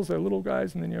mammals, they're little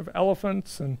guys, and then you have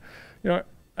elephants. And you know,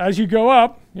 as you go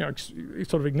up, you know,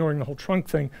 sort of ignoring the whole trunk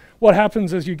thing, what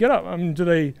happens as you get up? I mean,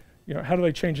 how do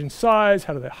they change in size?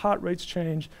 How do their heart rates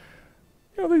change?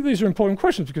 You know, these are important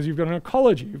questions because you've got an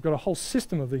ecology, you've got a whole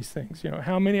system of these things. You know,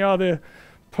 how many are there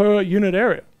per unit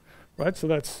area, right? So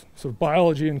that's sort of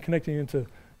biology and connecting into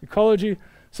ecology.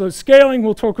 So scaling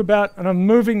we'll talk about, and I'm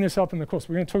moving this up in the course.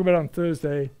 We're going to talk about it on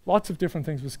Thursday. Lots of different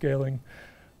things with scaling.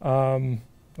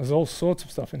 There's all sorts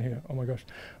of stuff in here. Oh my gosh.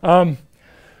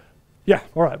 Yeah,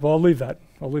 all right, well, I'll leave that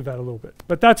a little bit.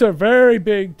 But that's a very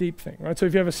big, deep thing, right? So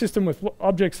if you have a system with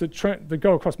objects that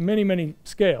go across many, many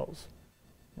scales,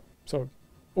 so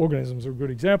organisms are a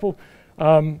good example,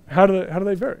 how do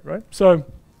they vary, right? So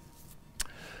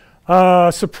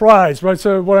surprise, right?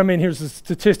 So what I mean here is the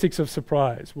statistics of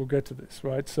surprise. We'll get to this,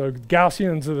 right? So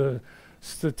Gaussians are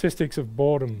statistics of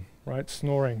boredom, right?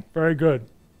 Snoring, very good.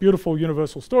 Beautiful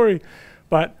universal story,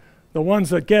 but the ones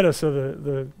that get us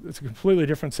are it's a completely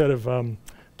different set of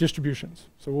distributions.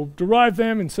 So we'll derive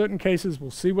them in certain cases,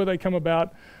 we'll see where they come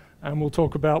about, and we'll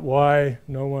talk about why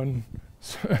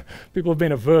people have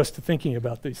been averse to thinking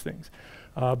about these things.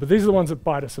 But these are the ones that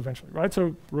bite us eventually, right?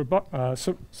 So,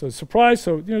 so surprise,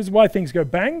 so this is why things go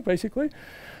bang, basically.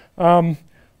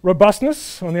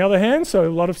 Robustness, on the other hand, so a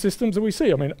lot of systems that we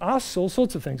see. I mean, us, all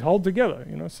sorts of things hold together.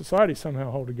 Society somehow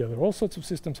hold together. All sorts of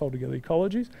systems hold together,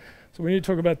 ecologies. So we need to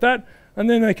talk about that. And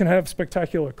then they can have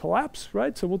spectacular collapse,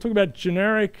 right? So we'll talk about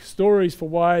generic stories for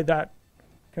why that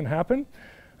can happen.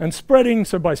 And spreading,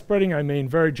 so by spreading I mean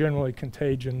very generally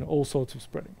contagion, all sorts of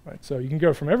spreading, right? So you can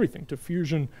go from everything to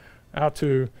fusion out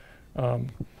to,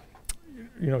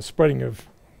 spreading of,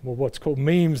 well, what's called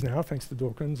memes now, thanks to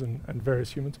Dawkins and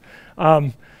various humans.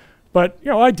 But,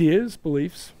 ideas,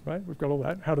 beliefs, right? We've got all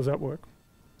that. How does that work?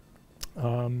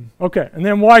 Okay, and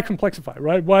then why complexify,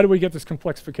 right? Why do we get this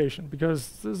complexification?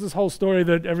 Because there's this whole story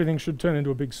that everything should turn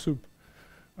into a big soup.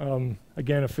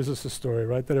 Again, a physicist story,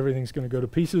 right? That everything's going to go to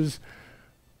pieces.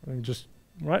 And just,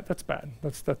 right? That's bad.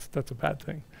 That's a bad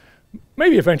thing.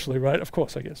 Maybe eventually, right? Of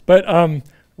course, I guess. But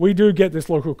we do get this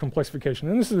local complexification,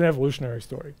 and this is an evolutionary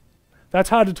story. That's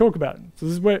hard to talk about. So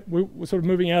this is where we're sort of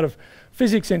moving out of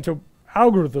physics into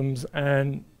algorithms,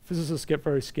 and physicists get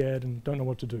very scared and don't know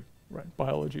what to do, right?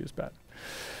 Biology is bad.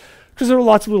 Because there are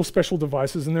lots of little special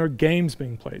devices, and there are games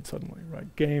being played suddenly,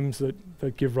 right? Games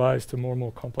that give rise to more and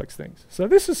more complex things. So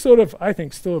this is sort of, I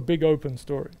think, still a big open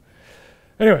story.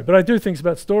 Anyway, but I do things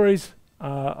about stories.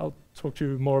 I'll talk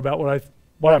to you more about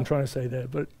what I'm trying to say there.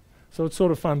 But so it's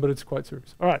sort of fun, but it's quite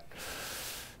serious. All right.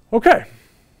 Okay.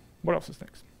 What else is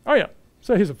next? Oh, yeah.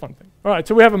 So here's a fun thing. All right.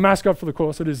 So we have a mascot for the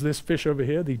course. It is this fish over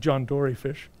here, the John Dory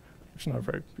fish, which is not a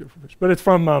very beautiful fish. But it's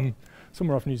from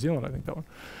somewhere off New Zealand, I think, that one.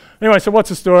 Anyway, so what's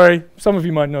the story? Some of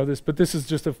you might know this, but this is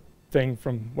just a thing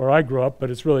from where I grew up,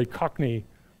 but it's really Cockney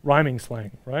rhyming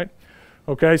slang, right?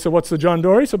 Okay, so what's the John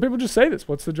Dory? So people just say this.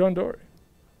 What's the John Dory?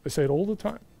 They say it all the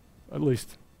time, at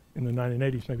least in the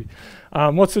 1980s maybe.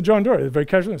 What's the John Dory? They're very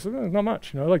casual. They say, not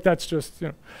much, like that's just,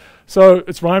 So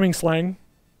it's rhyming slang.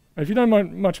 And if you don't know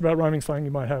much about rhyming slang,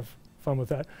 you might have fun with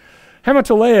that.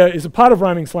 Hematalea is a part of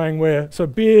rhyming slang where, so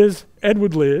beers,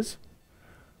 Edward Lears,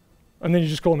 and then you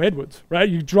just call them Edwards, right?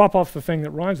 You drop off the thing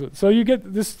that rhymes with it. So you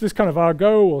get this kind of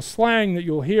argot or slang that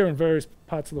you'll hear in various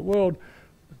parts of the world,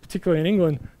 particularly in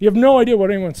England. You have no idea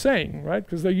what anyone's saying, right?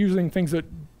 Because they're using things that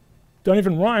don't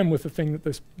even rhyme with the thing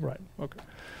that right, okay.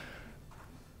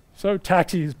 So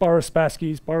taxis, Boris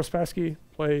Spassky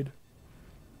played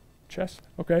chess,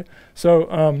 okay.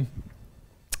 So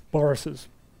Boris's,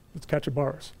 let's catch a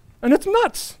Boris. And it's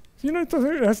nuts,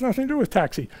 it has nothing to do with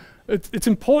taxi. It's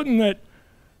important that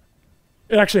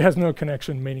it actually has no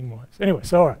connection meaning-wise. Anyway,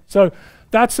 so all right, so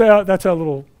that's our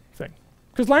little thing.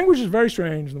 Because language is very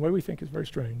strange, and the way we think is very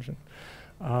strange, and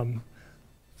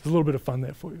there's a little bit of fun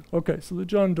there for you. Okay, so the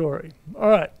John Dory. All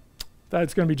right,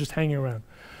 that's going to be just hanging around.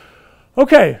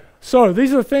 Okay, so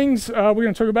these are the things we're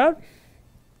going to talk about.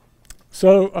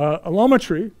 So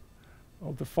allometry,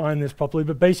 I'll define this properly,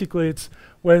 but basically it's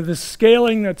where the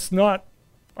scaling that's not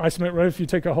isometric. Right? If you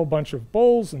take a whole bunch of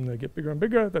balls and they get bigger and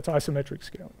bigger, that's isometric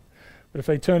scaling. But if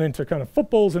they turn into kind of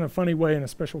footballs in a funny way, in a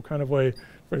special kind of way,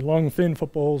 very long, thin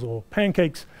footballs or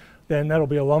pancakes, then that'll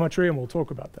be allometry, and we'll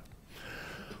talk about that.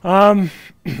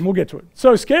 We'll get to it.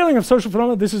 So scaling of social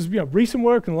phenomena, this is recent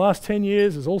work in the last 10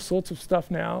 years. There's all sorts of stuff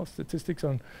now, statistics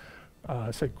on,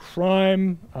 say,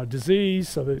 crime, disease,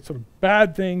 so the sort of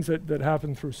bad things that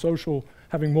happen through social,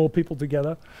 having more people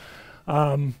together.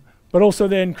 But also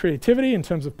then creativity in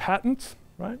terms of patents,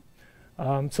 right?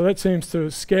 So that seems to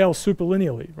scale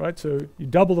superlinearly, right? So you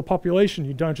double the population,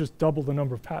 you don't just double the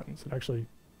number of patents. It actually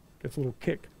gets a little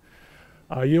kick.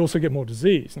 You also get more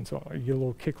disease, and so on. You get a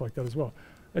little kick like that as well.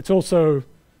 It's also,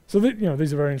 so that,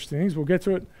 these are very interesting things. We'll get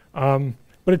to it.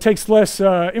 But it takes less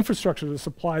infrastructure to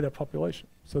supply that population.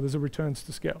 So there's a returns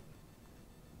to scale.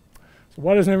 So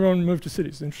why doesn't everyone move to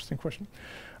cities? Interesting question.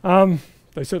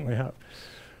 They certainly have.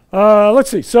 Let's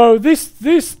see. So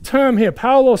this term here,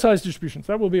 power law size distributions,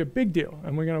 that will be a big deal,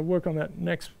 and we're going to work on that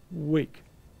next week.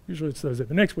 Usually it's Thursday,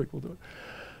 but next week we'll do it.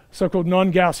 So-called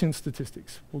non-Gaussian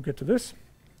statistics. We'll get to this.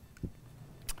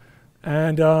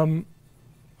 And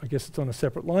I guess it's on a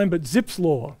separate line, but Zipf's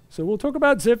law. So we'll talk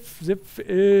about Zipf. Zipf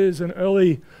is an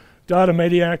early data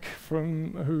maniac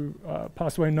who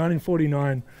passed away in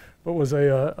 1949, but was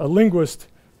a linguist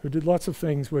who did lots of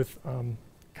things with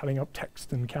cutting up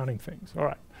text and counting things. All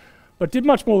right. But did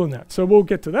much more than that. So we'll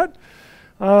get to that.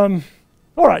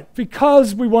 All right,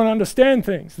 because we want to understand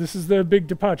things. This is the big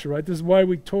departure, right? This is why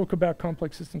we talk about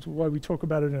complex systems, why we talk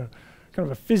about it in a kind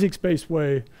of a physics-based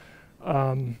way,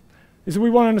 is that we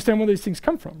want to understand where these things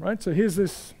come from, right? So here's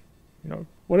this,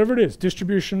 whatever it is,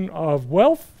 distribution of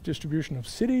wealth, distribution of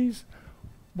cities,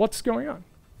 what's going on?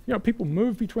 People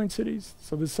move between cities,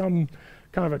 so there's some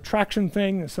kind of attraction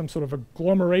thing, there's some sort of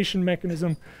agglomeration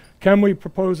mechanism. Can we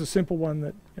propose a simple one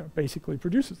that basically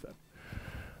produces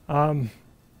that?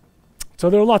 So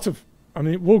there are lots of,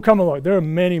 we'll come along. There are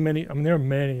many, there are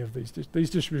many of these. These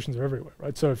distributions are everywhere,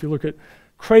 right? So if you look at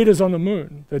craters on the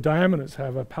moon, their diameters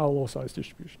have a power law size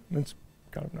distribution. It's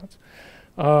kind of nuts.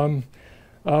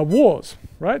 Wars,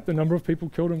 right? The number of people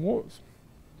killed in wars,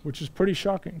 which is pretty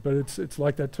shocking, but it's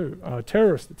like that too.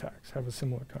 Terrorist attacks have a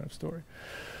similar kind of story.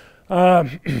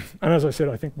 And as I said,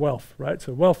 I think wealth, right?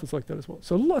 So wealth is like that as well.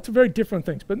 So lots of very different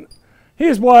things. But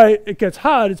here's why it gets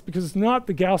hard. It's because it's not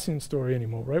the Gaussian story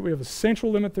anymore, right? We have a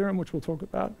central limit theorem, which we'll talk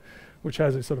about, which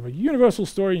has a sort of a universal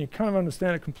story, and you kind of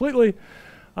understand it completely.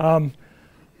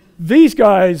 These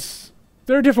guys,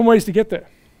 there are different ways to get there.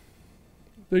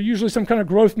 There's usually some kind of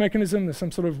growth mechanism. There's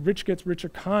some sort of rich gets richer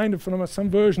kind of phenomenon, some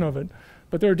version of it.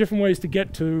 But there are different ways to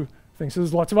get to things. So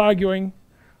there's lots of arguing,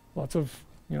 lots of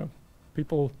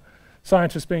people,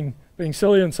 scientists being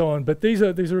silly and so on. But these are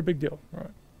a big deal. All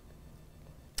right.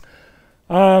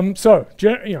 So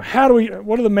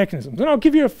what are the mechanisms? And I'll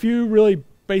give you a few really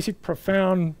basic,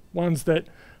 profound ones that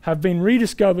have been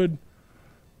rediscovered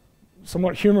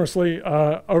somewhat humorously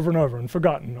over and over and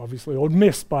forgotten, obviously, or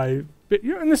missed by.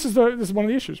 And this is one of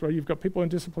the issues, right? You've got people in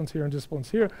disciplines here and disciplines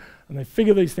here, and they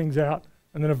figure these things out,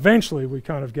 and then eventually we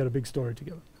kind of get a big story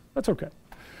together. That's okay.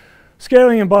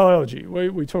 Scaling in biology,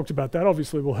 we talked about that.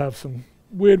 Obviously, we'll have some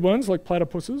weird ones like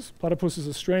platypuses. Platypuses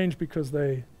are strange because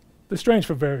they're strange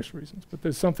for various reasons, but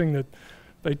there's something that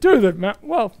they do that,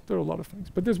 well, there are a lot of things,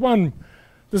 but there's one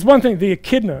thing, the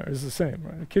echidna is the same,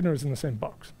 right? Echidna is in the same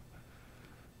box.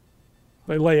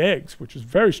 They lay eggs, which is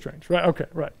very strange, right? Okay,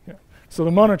 right, yeah. So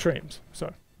the monotremes,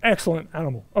 so excellent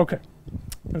animal, okay.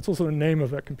 That's also the name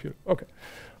of that computer, okay.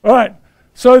 All right,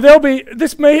 so there'll be,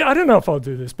 I don't know if I'll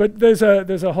do this, but there's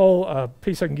a whole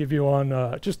piece I can give you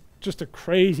on just a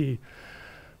crazy,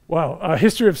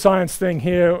 history of science thing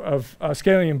here of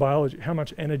scaling in biology, how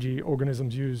much energy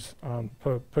organisms use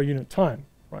per unit time,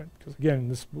 right? Because again,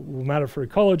 this will matter for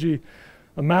ecology.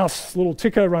 A mouse little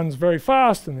ticker runs very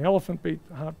fast and the elephant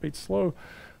heart beats slow,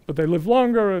 but they live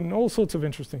longer and all sorts of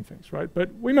interesting things, right?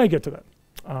 But we may get to that.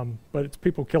 But it's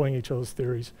people killing each other's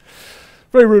theories.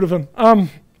 Very rude of them.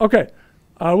 Okay,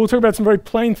 we'll talk about some very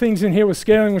plain things in here with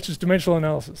scaling, which is dimensional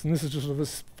analysis. And this is just sort of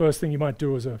the first thing you might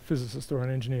do as a physicist or an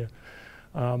engineer.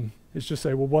 Is just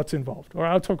say, well, what's involved? All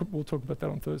right, we'll talk about that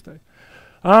on Thursday.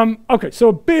 Okay, so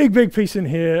a big piece in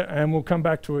here, and we'll come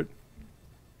back to it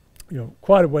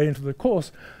quite a way into the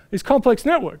course, is complex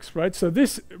networks, right? So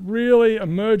this really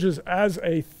emerges as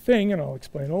a thing, and I'll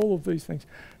explain all of these things,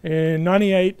 in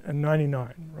 98 and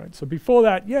 99, right? So before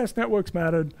that, yes, networks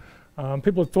mattered.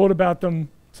 People had thought about them,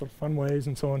 sort of fun ways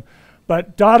and so on,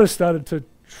 but data started to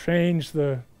change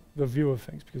the view of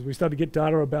things because we started to get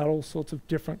data about all sorts of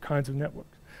different kinds of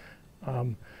networks.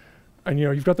 And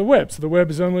you've got the web. So the web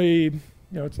is only,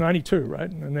 it's 92, right?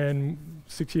 And then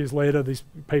 6 years later, these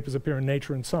papers appear in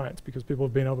Nature and Science because people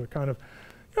have been able to kind of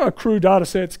accrue data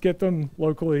sets, get them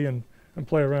locally and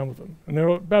play around with them. And they're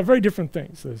about very different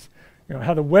things. There's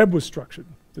how the web was structured,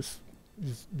 this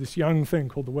young thing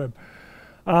called the web.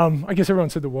 I guess everyone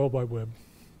said the World Wide Web.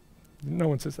 No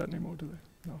one says that anymore, do they?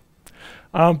 No.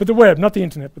 But the web, not the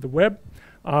internet, but the web.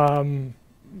 How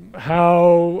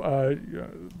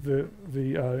the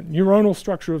neuronal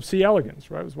structure of C.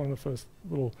 elegans, right, was one of the first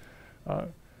little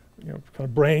kind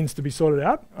of brains to be sorted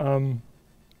out.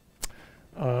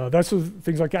 That's sort of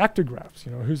things like actographs,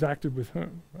 who's acted with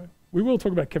whom, right? We will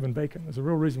talk about Kevin Bacon. There's a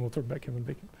real reason we'll talk about Kevin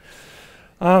Bacon.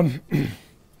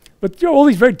 But all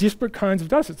these very disparate kinds of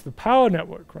data sets, the power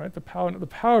network, right? The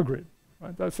power grid,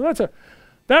 right? So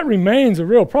that remains a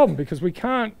real problem because we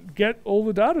can't get all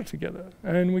the data together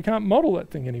and we can't model that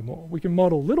thing anymore. We can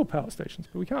model little power stations,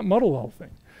 but we can't model the whole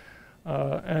thing.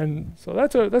 And so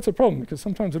that's a problem because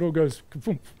sometimes it all goes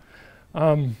kaboom.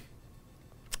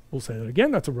 We'll say that again,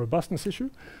 that's a robustness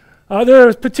issue. There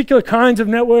are particular kinds of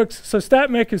networks. So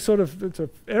StatMech is it's an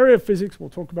area of physics, we'll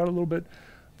talk about it a little bit,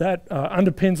 that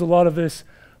underpins a lot of this.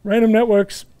 Random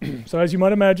networks, so as you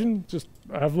might imagine, just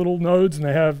have little nodes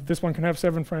and this one can have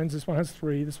 7 friends, this one has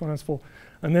 3, this one has 4,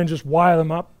 and then just wire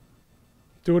them up,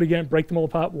 do it again, break them all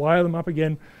apart, wire them up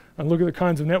again, and look at the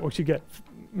kinds of networks you get.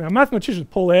 Now mathematicians,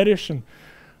 Paul Erdős and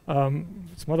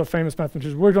some other famous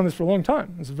mathematicians worked on this for a long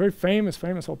time. It's a very famous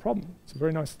whole problem. It's a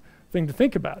very nice thing to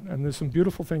think about, and there's some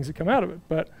beautiful things that come out of it.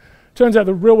 But turns out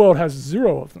the real world has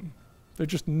 0 of them. They're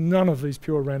just none of these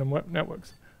pure random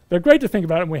networks. They're great to think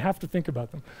about, and we have to think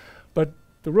about them. But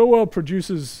the real world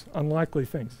produces unlikely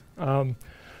things.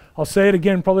 I'll say it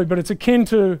again probably, but it's akin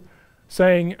to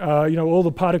saying, all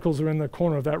the particles are in the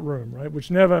corner of that room, right?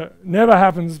 Which never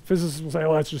happens. Physicists will say,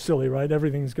 oh, that's just silly, right?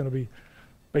 Everything's going to be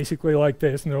basically like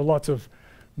this, and there are lots of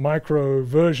micro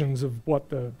versions of what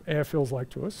the air feels like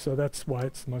to us, so that's why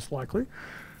it's most likely.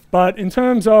 But in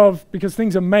terms of, because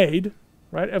things are made,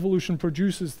 right? Evolution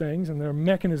produces things, and there are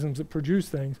mechanisms that produce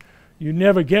things. You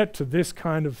never get to this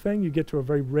kind of thing. You get to a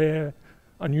very rare,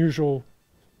 unusual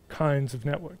kinds of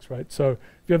networks, right? So if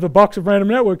you have the box of random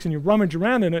networks and you rummage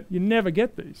around in it, you never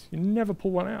get these. You never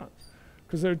pull one out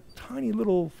because they're a tiny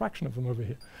little fraction of them over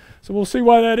here. So we'll see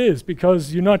why that is,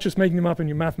 because you're not just making them up in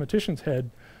your mathematician's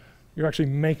head, you're actually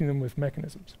making them with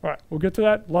mechanisms. All right, we'll get to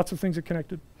that. Lots of things are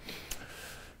connected.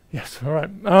 Yes, all right.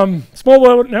 Small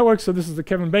world networks, so this is the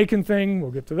Kevin Bacon thing.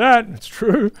 We'll get to that. It's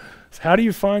true. So how do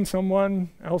you find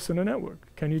someone else in a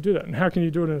network? Can you do that? And how can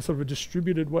you do it in a sort of a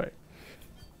distributed way?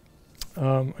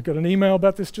 I got an email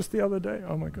about this just the other day.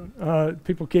 Oh my God.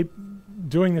 People keep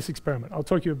doing this experiment. I'll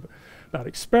talk to you about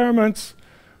experiments,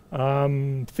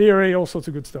 theory, all sorts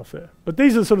of good stuff there. But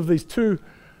these are sort of these two,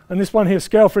 and this one here,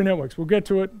 scale-free networks. We'll get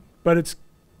to it, but it's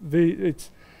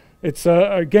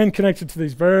again connected to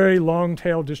these very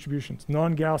long-tail distributions,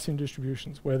 non-Gaussian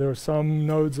distributions, where there are some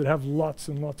nodes that have lots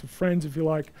and lots of friends, if you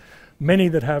like, many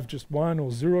that have just 1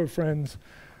 or 0 friends,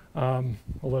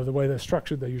 although the way they're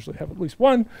structured, they usually have at least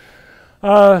 1.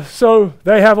 So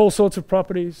they have all sorts of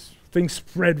properties. Things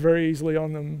spread very easily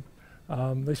on them.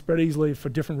 They spread easily for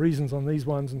different reasons on these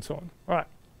ones and so on. All right.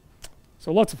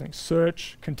 So lots of things.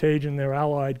 Search, contagion, they're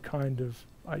allied kind of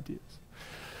ideas.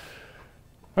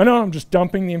 I know I'm just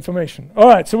dumping the information. All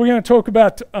right, so we're going to talk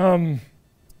about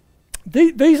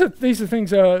these are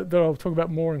things that I'll talk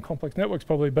about more in complex networks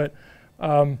probably, but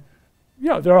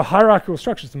there are hierarchical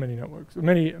structures to many networks,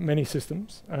 many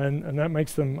systems, and that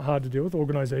makes them hard to deal with.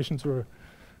 Organizations are a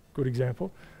good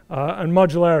example. And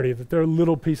modularity, that there are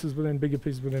little pieces within bigger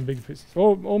pieces within bigger pieces.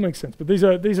 All makes sense, but these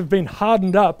have been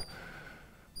hardened up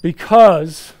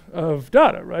because of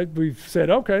data, right? We've said,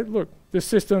 okay, look, this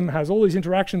system has all these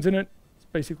interactions in it. It's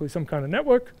basically some kind of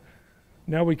network.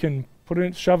 Now we can put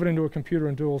it, shove it into a computer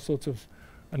and do all sorts of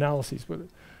analyses with it.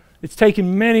 It's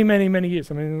taken many, many, many years.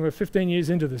 I mean, we're 15 years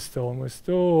into this still, and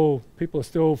people are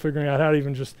still figuring out how to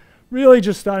even really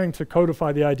just starting to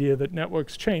codify the idea that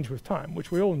networks change with time,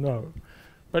 which we all know.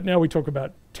 But now we talk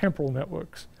about temporal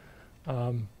networks.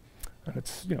 And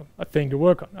it's a thing to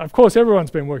work on. Of course,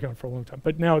 everyone's been working on it for a long time,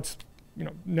 but now it's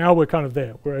now we're kind of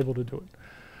there. We're able to do it.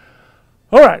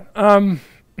 All right.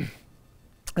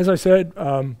 As I said,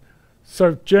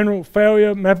 so general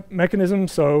failure mechanism.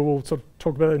 So we'll sort of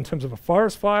talk about it in terms of a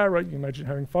forest fire, right? You imagine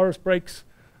having forest breaks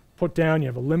put down. You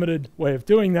have a limited way of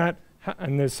doing that,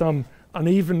 and there's some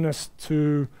unevenness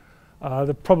to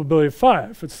the probability of fire.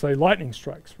 If it's say lightning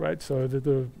strikes, right? So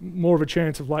the more of a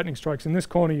chance of lightning strikes in this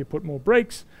corner, you put more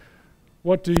breaks.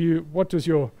 What does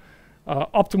your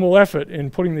optimal effort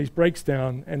in putting these breaks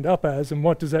down end up as, and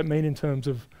what does that mean in terms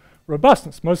of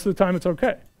robustness? Most of the time it's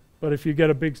okay, but if you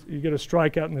get a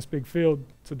strike out in this big field,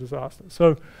 it's a disaster.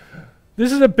 So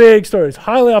this is a big story. It's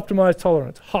highly optimized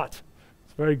tolerance, HOT.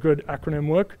 It's very good acronym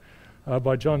work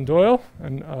by John Doyle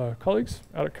and colleagues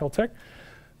out at Caltech.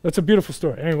 That's a beautiful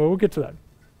story. Anyway, we'll get to that.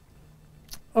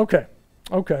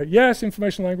 Okay, yes,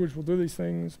 information language will do these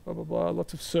things, blah, blah, blah,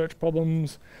 lots of search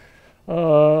problems.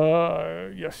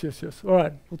 Yes. All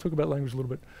right, we'll talk about language a little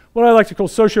bit. What I like to call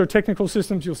socio-technical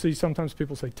systems, you'll see sometimes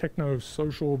people say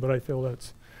techno-social, but I feel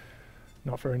that's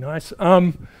not very nice.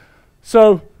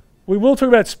 So we will talk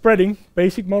about spreading,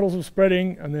 basic models of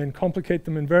spreading, and then complicate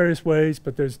them in various ways,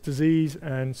 but there's disease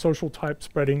and social type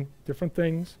spreading, different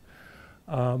things.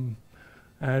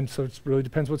 And so it really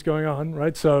depends what's going on,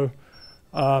 right? So,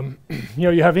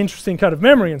 you have interesting kind of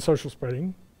memory in social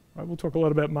spreading. Right? We'll talk a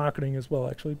lot about marketing as well,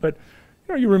 actually. But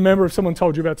you remember if someone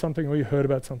told you about something or you heard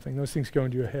about something, those things go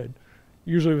into your head.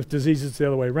 Usually with disease, it's the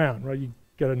other way around, right? You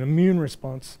get an immune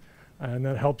response, and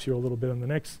that helps you a little bit on the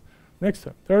next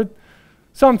term. There are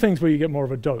some things where you get more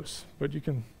of a dose, but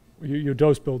your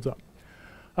dose builds up.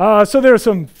 So there are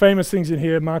some famous things in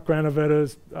here. Mark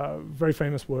Granovetter's very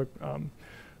famous work.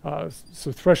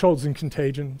 So thresholds in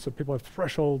contagion. So people have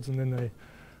thresholds, and then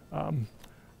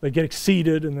they get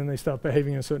exceeded, and then they start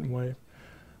behaving in a certain way.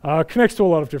 Connects to a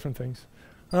lot of different things.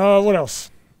 What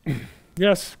else?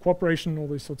 Yes, cooperation, all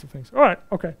these sorts of things. All right,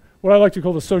 okay. What I like to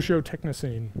call the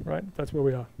socio-technocene, right? That's where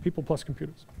we are, people plus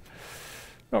computers.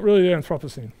 Not really the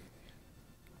Anthropocene.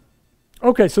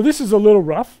 Okay, so this is a little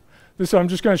rough. this I'm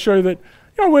just going to show you that,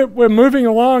 you know, we're moving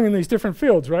along in these different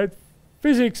fields, right?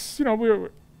 Physics, you know, we're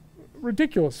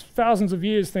ridiculous. Thousands of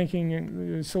years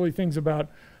thinking silly things about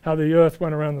how the Earth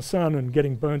went around the sun and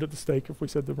getting burned at the stake if we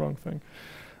said the wrong thing.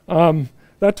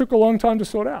 That took a long time to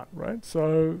sort out, right?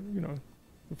 So, you know,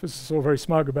 the physicists are all very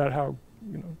smug about how,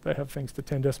 you know, they have things to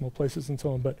 10 decimal places and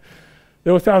so on, but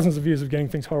there were thousands of years of getting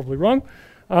things horribly wrong.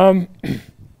 But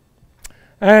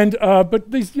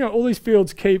these, you know, all these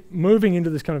fields keep moving into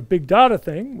this kind of big data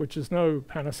thing, which is no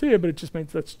panacea, but it just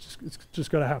means it's just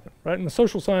got to happen, right? And the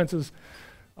social sciences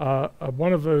are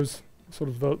one of those sort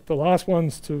of the last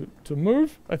ones to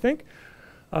move, I think.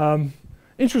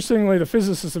 Interestingly, the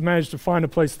physicists have managed to find a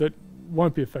place that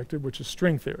won't be affected, which is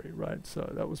string theory, right? So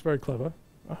that was very clever,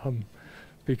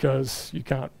 because you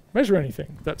can't measure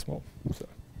anything that small. So,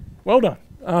 well done.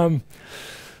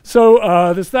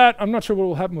 There's that. I'm not sure what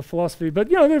will happen with philosophy, but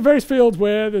you know, there are various fields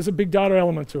where there's a big data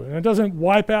element to it, and it doesn't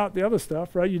wipe out the other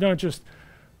stuff, right? You don't just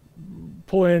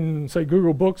pull in, say,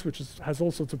 Google Books, which has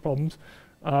all sorts of problems,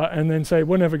 and then say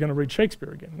we're never going to read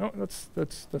Shakespeare again. No, that's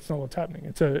not what's happening.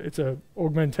 It's a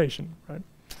augmentation, right?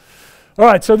 All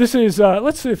right, so this is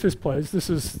let's see if this plays. This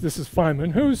is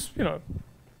Feynman, who's, you know,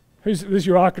 this is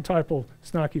your archetypal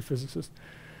snarky physicist.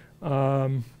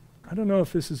 I don't know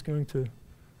if this is going to.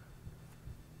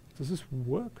 Does this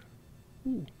work?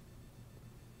 Ooh.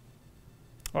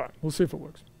 All right, we'll see if it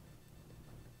works.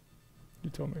 You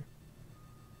tell me.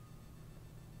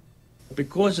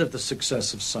 Because of the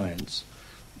success of science,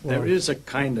 there is a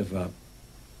kind of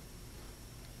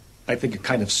I think a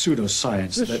kind of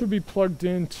pseudoscience. This should be plugged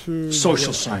into...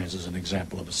 Social science is an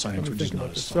example of a science which is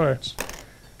not a science.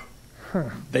 Sorry.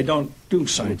 Huh. They don't do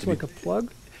science. Looks like a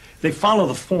plug? They follow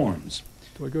the forms.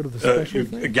 Do I go to the special you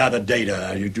thing? gather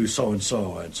data, you do so and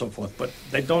so forth, but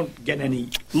they don't get any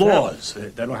laws.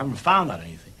 They haven't found out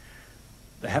anything.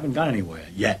 They haven't gone anywhere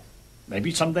yet.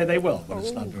 Maybe someday they will, but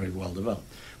it's not very well developed.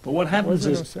 But what happens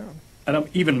is, at an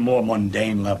even more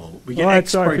mundane level, we get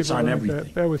experts on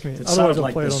everything. Bear with me. It sounds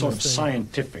like this sort of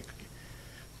scientific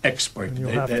expert. And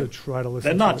you'll have to try to listen.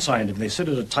 They're not scientific. They sit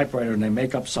at a typewriter and they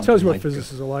make up something. Tells you what like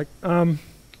physicists are like.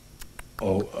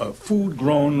 Food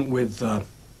grown with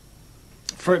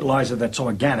fertilizer that's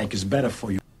organic is better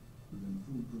for you than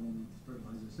food grown with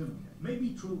fertilizer that's inorganic. May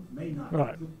be true, may not be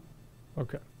true.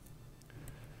 Okay.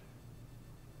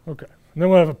 Okay. And then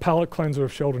we'll have a palate cleanser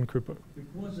of Sheldon Cooper.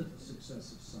 Because of the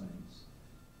success of science,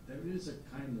 there is a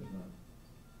kind of,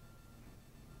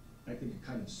 I think, a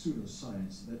kind of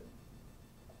pseudoscience that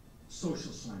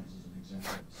social science is an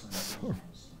example of science. Is not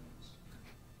a science.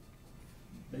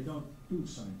 They don't do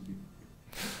scientific.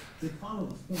 They follow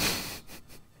the forms.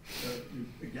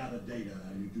 You gather data,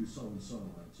 you do so and so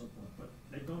forth, but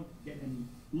they don't get any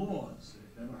laws.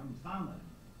 They haven't found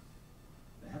anything.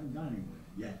 They haven't gone anywhere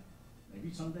yet.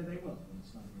 Maybe someday they will, but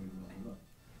it's not very well developed.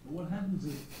 But what happens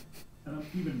is, at an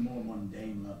even more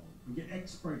mundane level, we get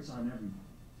experts on everything.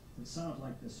 It sounds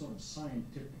like they're sort of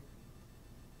scientific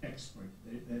expert.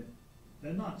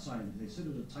 They're not scientific. They sit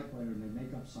at a typewriter and they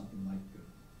make up something like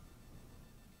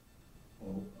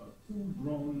food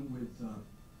grown with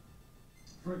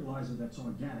fertilizer that's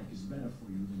organic is better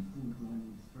for you than food grown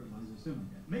with fertilizer that's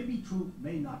inorganic. May be true,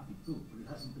 may not be true, but it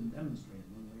hasn't been demonstrated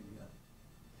one way or the other.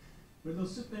 But they'll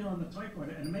sit there on the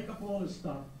typewriter and make up all this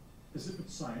stuff as if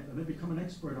it's science, and they become an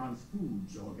expert on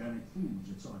foods, organic foods,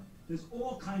 and so on. There's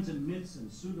all kinds of myths and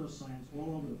pseudoscience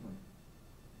all over the place.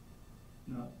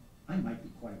 Now, I might be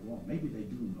quite wrong. Maybe they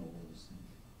do know all this thing.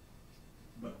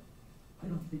 But I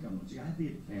don't think I'm wrong. See, I have the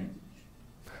advantage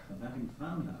of having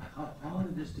found out how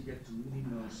hard it is to get to really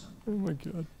know something. Oh my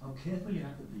God. How careful you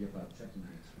have to be about checking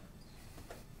the experiments.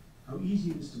 How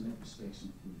easy it is to make mistakes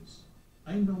and fools.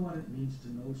 I know what it means to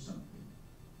know something.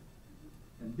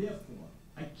 And therefore,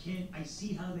 I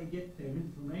see how they get their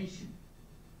information.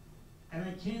 And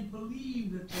I can't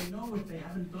believe that they know it. They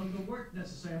haven't done the work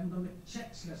necessary, haven't done the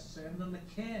checks necessary, haven't done the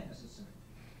care necessary.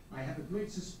 I have a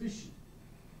great suspicion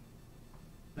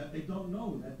that they don't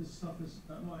know that this stuff is,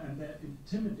 and they're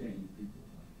intimidating people.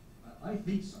 I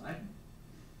think so. I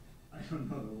don't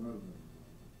know the word.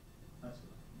 That's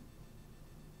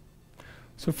what.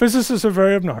 So physicists are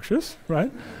very obnoxious,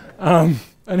 right? And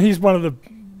he's one of the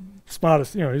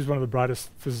smartest, you know, he's one of the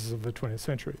brightest physicists of the 20th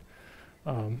century.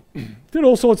 Did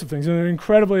all sorts of things and they're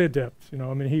incredibly adept. You know,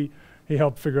 I mean, he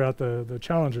helped figure out the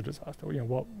Challenger disaster. You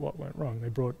know, what went wrong? They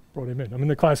brought him in. I mean,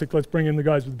 the classic, let's bring in the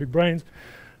guys with the big brains,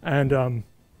 and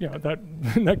you know, that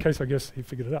in that case, I guess he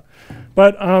figured it out.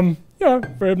 But you know,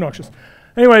 very obnoxious.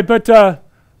 Anyway, but I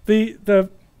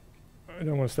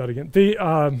don't want to start again. You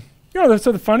know,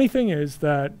 so the funny thing is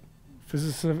that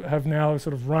physicists have now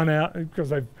sort of run out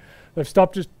because They've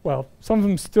stopped just, well, some of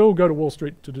them still go to Wall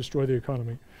Street to destroy the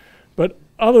economy. But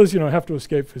others, have to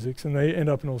escape physics, and they end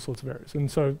up in all sorts of areas. And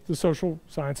so the social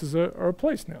sciences are a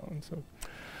place now. And so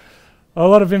a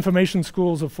lot of information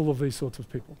schools are full of these sorts of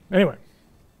people. Anyway,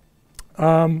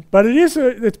 but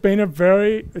it's been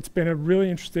a really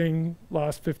interesting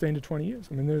last 15 to 20 years.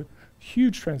 I mean, there are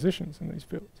huge transitions in these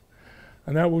fields.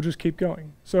 And that will just keep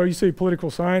going. So you see political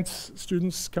science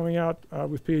students coming out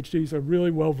with PhDs are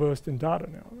really well versed in data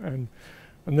now. And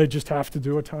they just have to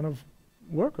do a ton of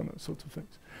work on those sorts of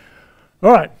things.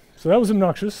 All right, so that was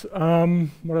obnoxious.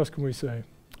 What else can we say?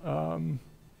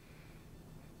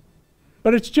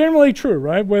 But it's generally true,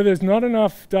 right? Where there's not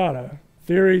enough data,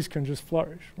 theories can just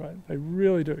flourish, right? They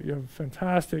really do. You have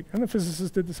fantastic, and the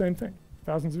physicists did the same thing,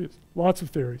 thousands of years, lots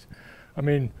of theories. I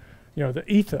mean, the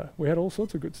ether, we had all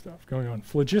sorts of good stuff going on.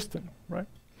 Phlogiston, right?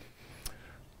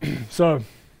 So,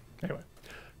 anyway.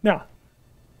 Now,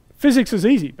 physics is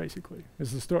easy, basically,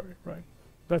 is the story, right?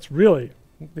 That's really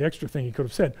the extra thing he could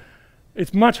have said.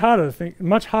 It's much harder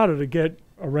to get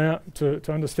around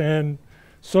to understand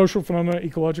social phenomena,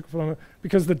 ecological phenomena,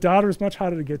 because the data is much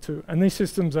harder to get to, and these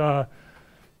systems are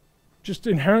just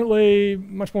inherently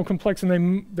much more complex,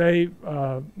 and they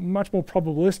much more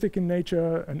probabilistic in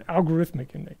nature and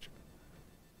algorithmic in nature.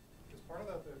 Is part of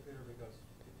that theater because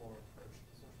people approach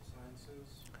social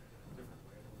sciences a different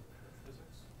way than physics?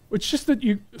 It's just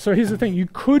that so here's the thing, you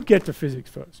could get to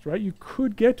physics first, right? You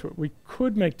could get to it. We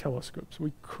could make telescopes.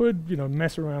 We could,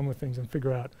 mess around with things and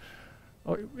figure out.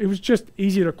 It was just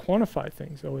easier to quantify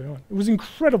things early on. It was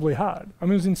incredibly hard. I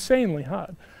mean, it was insanely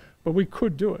hard, but we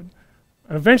could do it.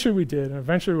 And eventually we did, and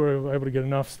eventually we were able to get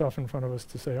enough stuff in front of us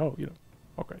to say, oh,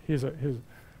 okay, here's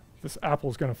this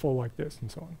apple's going to fall like this, and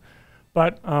so on.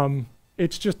 But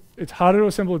it's harder to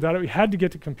assemble the data. We had to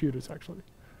get to computers, actually.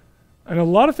 And a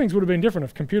lot of things would have been different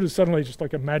if computers suddenly just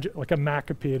like a Mac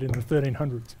appeared in the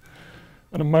 1300s.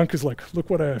 And a monk is like, look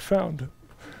what I have found.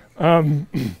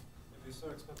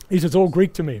 He says, it's all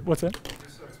Greek to me. What's that?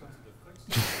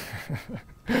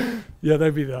 Yeah,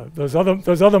 they'd be those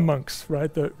other monks, right?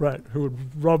 Who would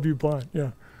rob you blind,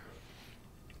 yeah.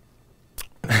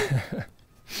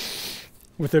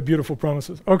 With their beautiful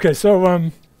promises. Okay,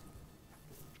 so,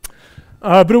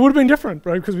 but it would have been different,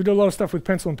 right? Because we did a lot of stuff with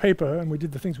pencil and paper, and we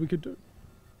did the things we could do.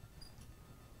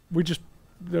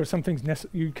 There are some things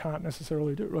you can't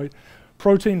necessarily do, right?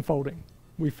 Protein folding.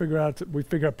 We figure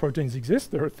out proteins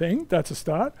exist, they're a thing, that's a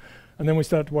start, and then we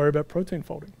start to worry about protein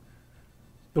folding.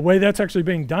 The way that's actually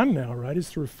being done now, right, is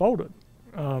through folded,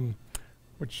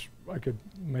 which I could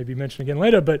maybe mention again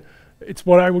later, but it's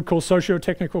what I would call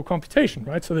socio-technical computation,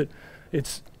 right? So that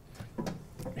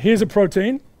here's a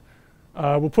protein,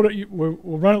 we'll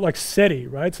run it like SETI,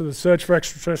 right? So the search for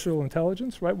extraterrestrial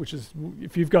intelligence, right? Which is,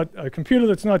 if you've got a computer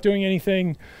that's not doing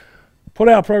anything, put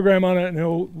our program on it,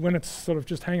 and when it's sort of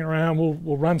just hanging around,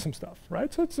 we'll run some stuff,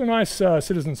 right? So it's a nice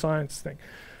citizen science thing,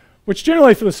 which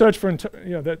generally for the search for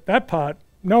that part,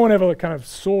 no one ever kind of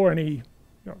saw any.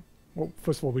 Well,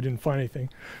 first of all, we didn't find anything.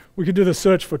 We could do the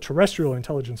search for terrestrial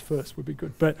intelligence first, would be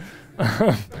good, but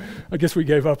I guess we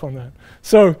gave up on that.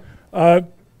 So,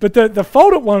 but the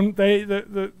folded one,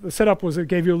 the setup was it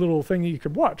gave you a little thing that you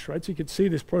could watch, right? So you could see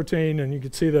this protein, and you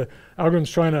could see the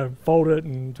algorithms trying to fold it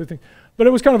and do things. But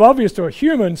it was kind of obvious to a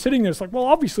human sitting there. It's like, well,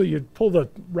 obviously you'd pull the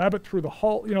rabbit through the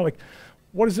hole. Like,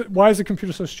 what is it? Why is the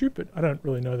computer so stupid? I don't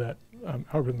really know that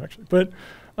algorithm actually. But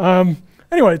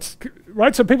anyway, it's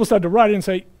right. So people started to write in and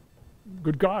say,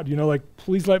 "Good God, like,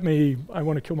 please let me. I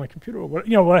want to kill my computer." Or what,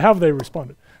 however they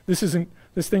responded.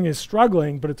 This thing is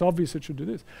struggling, but it's obvious it should do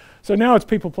this. So now it's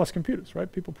people plus computers,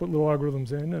 right? People put little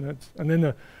algorithms in, and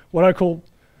then what I called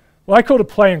it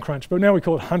play and crunch, but now we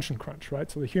call it hunch and crunch, right?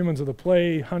 So the humans are the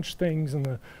play, hunch things, and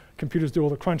the computers do all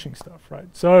the crunching stuff, right?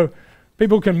 So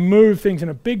people can move things in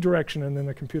a big direction, and then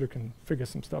the computer can figure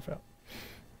some stuff out.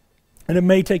 And it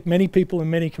may take many people and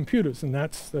many computers, and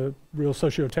that's the real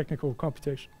socio-technical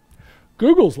computation.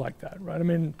 Google's like that, right? I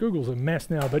mean, Google's a mess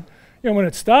now, but when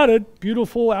it started,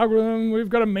 beautiful algorithm, we've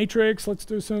got a matrix, let's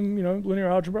do some linear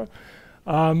algebra.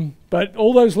 But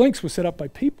all those links were set up by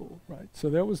people, right? So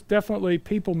there was definitely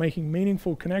people making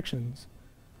meaningful connections,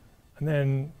 and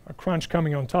then a crunch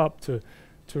coming on top to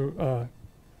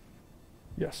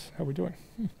yes, how are we doing?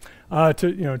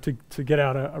 To get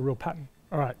out a real pattern.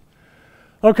 All right.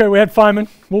 Okay, we had Feynman.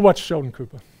 We'll watch Sheldon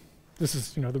Cooper. This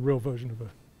is the real version of a.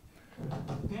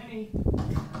 Penny,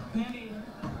 Penny,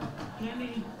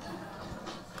 Penny.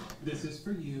 This is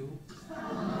for you.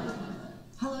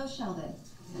 Hello, Sheldon.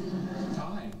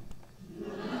 Hi.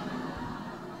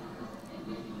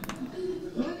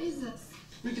 What is this?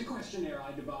 Read the question. questionnaire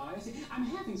I devised. I'm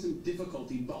having some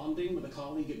difficulty bonding with a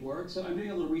colleague at work, so I'm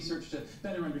doing a little research to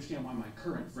better understand why my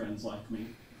current friends like me.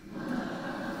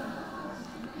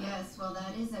 Yes, well,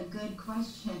 that is a good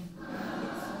question.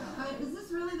 But is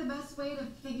this really the best way to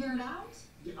figure it out?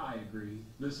 Yeah, I agree.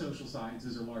 The social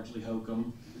sciences are largely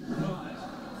hokum.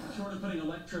 But, short of putting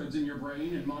electrodes in your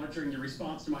brain and monitoring your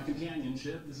response to my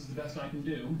companionship, this is the best I can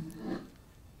do.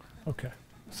 Okay.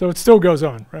 So it still goes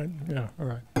on, right? Yeah, all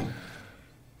right.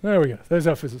 There we go. There's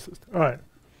our physicist. All right.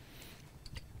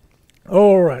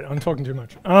 All right, I'm talking too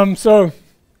much.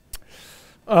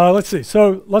 Let's see.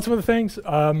 So lots of other things.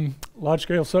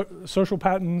 Large-scale social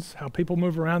patterns, how people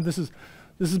move around. This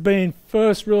has been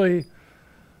first really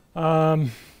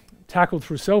tackled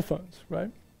through cell phones, right?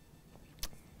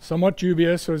 Somewhat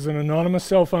dubious. So there's an anonymous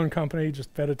cell phone company just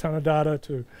fed a ton of data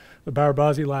to the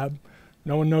Barabazi lab.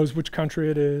 No one knows which country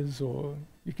it is, or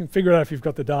you can figure it out if you've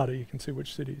got the data. You can see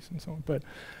which cities and so on. But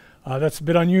that's a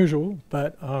bit unusual.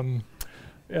 But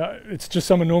yeah, it's just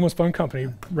some enormous phone company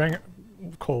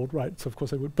called, right? So of course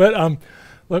they would. But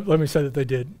let me say that they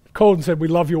did. Called and said, we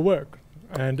love your work,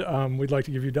 and we'd like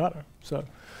to give you data.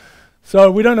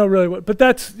 So we don't know really what, but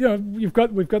that's, you know, we've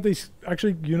got these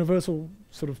actually universal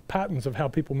sort of patterns of how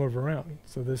people move around.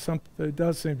 So there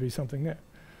does seem to be something there.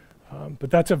 But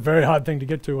that's a very hard thing to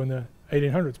get to in the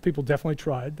 1800s. People definitely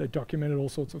tried. They documented all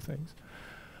sorts of things.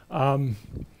 You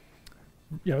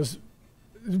know,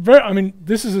 I mean,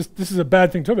 this is a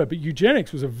bad thing to talk about, but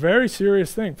eugenics was a very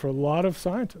serious thing for a lot of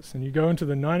scientists. And you go into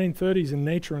the 1930s in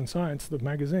Nature and Science, the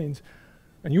magazines,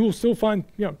 and you will still find,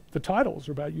 you know, the titles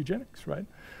are about eugenics, right?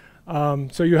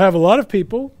 So you have a lot of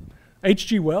people,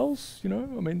 H.G. Wells, you know,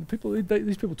 I mean,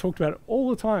 these people talked about it all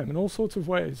the time in all sorts of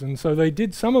ways. And so they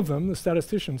did, some of them, the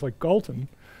statisticians like Galton,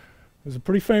 was a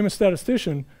pretty famous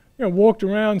statistician, you know, walked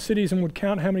around cities and would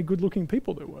count how many good-looking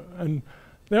people there were. And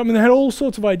they had all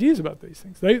sorts of ideas about these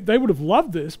things. They would have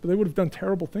loved this, but they would have done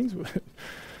terrible things with it.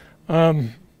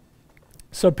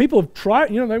 So people have tried,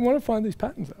 you know, they want to find these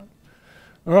patterns out.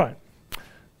 All right.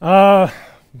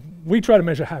 We try to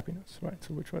measure happiness, right?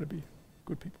 So we try to be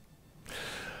good people.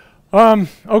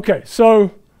 Okay, so,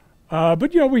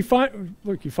 but you know, you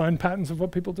find patterns of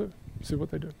what people do, see what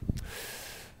they do.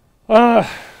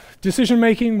 Decision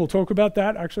making, we'll talk about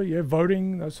that actually, yeah,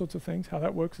 voting, those sorts of things, how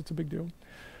that works, it's a big deal.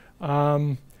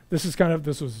 This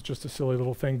was just a silly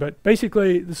little thing, but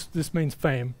basically this means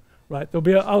fame, right?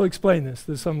 I'll explain this,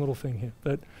 there's some little thing here,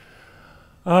 that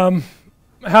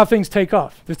how things take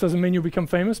off. This doesn't mean you'll become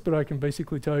famous, but I can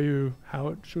basically tell you how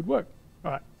it should work.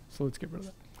 All right, so let's get rid of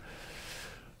that.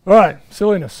 All right,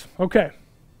 silliness, okay.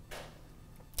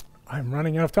 I'm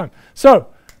running out of time. So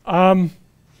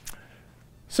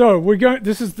we're going,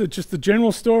 this is just the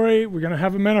general story. We're gonna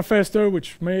have a manifesto,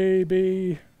 which may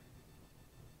be,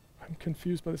 I'm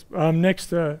confused by this, next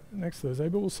Thursday,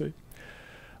 but we'll see.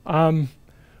 Talk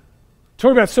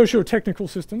about socio-technical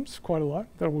systems quite a lot.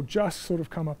 That will just sort of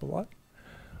come up a lot.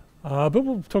 But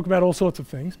we'll talk about all sorts of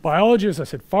things. Biology, as I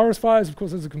said, forest fires, of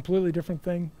course, is a completely different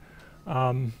thing.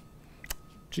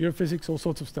 Geophysics, all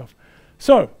sorts of stuff.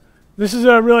 So this is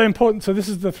a really important, so this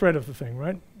is the thread of the thing,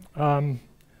 right?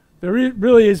 There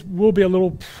really will be a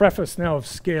little preface now of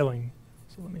scaling.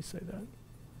 So let me say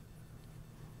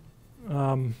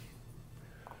that.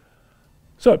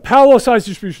 So power law size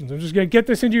distributions. I'm just going to get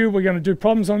this into you. We're going to do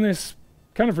problems on this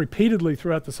kind of repeatedly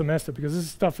throughout the semester because this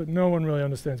is stuff that no one really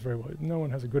understands very well. No one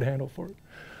has a good handle for it.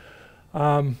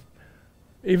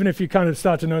 Even if you kind of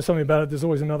start to know something about it, there's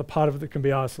always another part of it that can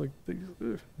be asked. Like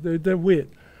they're weird.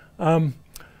 So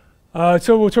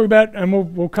we'll talk about, and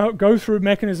we'll go through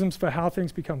mechanisms for how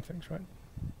things become things, right?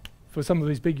 For some of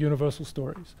these big universal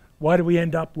stories. Why do we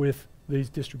end up with these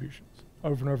distributions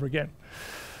over and over again?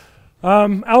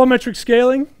 Allometric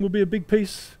scaling will be a big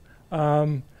piece.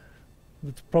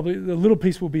 It's probably the little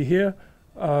piece will be here.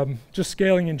 Just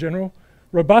scaling in general.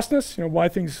 Robustness, you know, why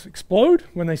things explode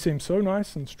when they seem so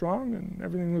nice and strong and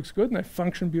everything looks good and they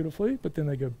function beautifully, but then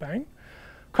they go bang.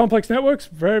 Complex networks,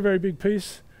 very, very big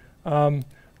piece.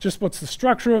 Just what's the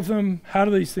structure of them? How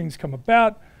do these things come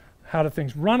about? How do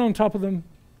things run on top of them?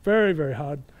 Very, very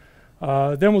hard.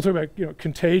 Then we'll talk about, you know,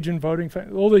 contagion, voting,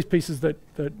 all these pieces that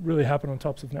really happen on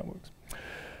tops of networks.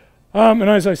 And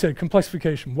as I said,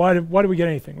 complexification. Why do we get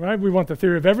anything, right? We want the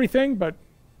theory of everything, but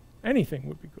anything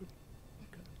would be good.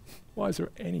 Okay. Why is there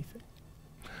anything?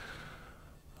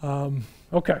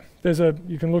 Okay,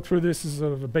 you can look through this as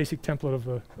sort of a basic template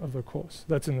of the course.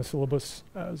 That's in the syllabus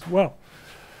as well.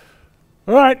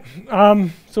 All right,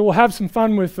 so we'll have some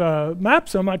fun with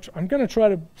maps. I'm going to try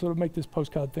to sort of make this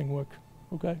postcard thing work.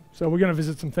 Okay, so we're going to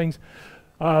visit some things.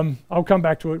 I'll come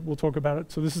back to it. We'll talk about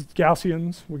it. So this is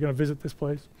Gaussians. We're going to visit this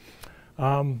place.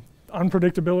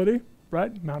 unpredictability,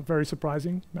 right? Mount very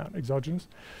surprising, Mount exogenous.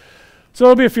 So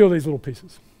there'll be a few of these little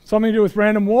pieces. Something to do with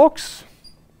random walks.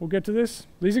 We'll get to this.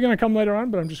 These are going to come later on,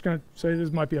 but I'm just going to say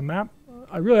this might be a map.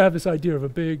 I really have this idea of a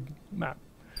big map,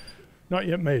 not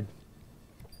yet made.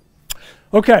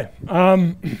 Okay.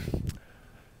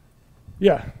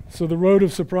 Yeah, so the road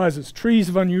of surprises. Trees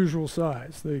of unusual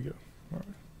size. There you go. All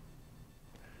right.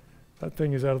 That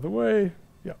thing is out of the way.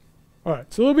 Yeah. All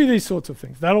right, so there'll be these sorts of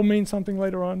things. That'll mean something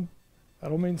later on.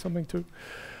 That'll mean something too.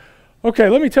 Okay,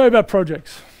 let me tell you about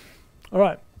projects. All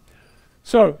right.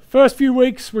 So first few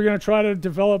weeks, we're going to try to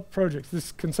develop projects.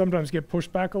 This can sometimes get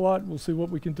pushed back a lot. We'll see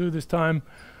what we can do this time.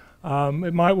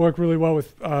 It might work really well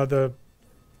with the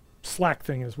Slack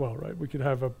thing as well, right? We could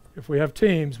have if we have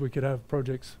teams, we could have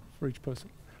projects for each person,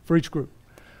 for each group,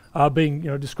 being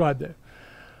described there.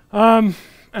 And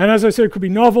as I said, it could be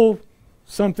novel,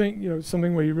 something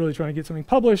something where you're really trying to get something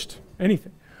published,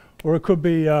 anything, or it could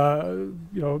be and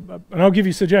I'll give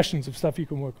you suggestions of stuff you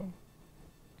can work on.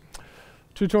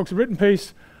 2 talks, a written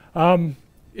piece.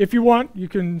 If you want, you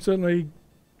can certainly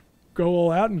go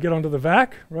all out and get onto the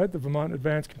VAC, right? The Vermont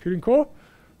Advanced Computing Core.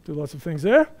 Do lots of things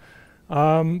there.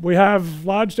 We have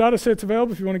large data sets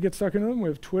available if you want to get stuck into them. We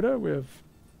have Twitter. We have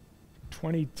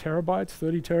 20 terabytes,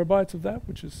 30 terabytes of that,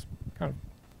 which is kind of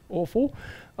awful.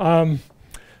 And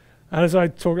as I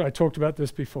talked about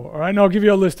this before. All right, and I'll give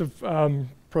you a list of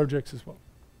projects as well.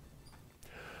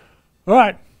 All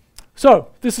right. So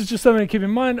this is just something to keep in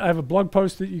mind. I have a blog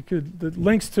post that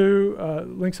links to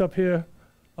links up here,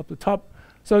 up the top.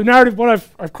 So narrative,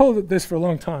 I've called it this for a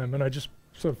long time, and I just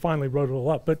sort of finally wrote it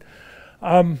all up. But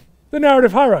the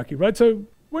narrative hierarchy, right? So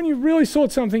when you really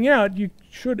sort something out, you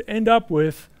should end up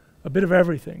with a bit of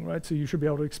everything, right? So you should be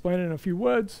able to explain it in a few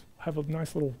words, have a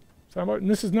nice little soundbite. And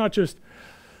this is not just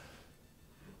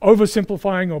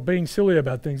oversimplifying or being silly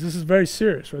about things. This is very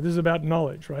serious, right? This is about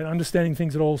knowledge, right? Understanding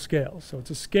things at all scales. So it's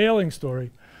a scaling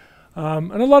story.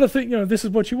 And a lot of things, this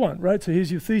is what you want, right? So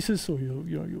here's your thesis or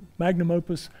your magnum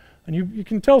opus, and you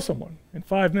can tell someone in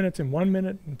 5 minutes, in 1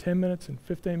 minute, in 10 minutes, in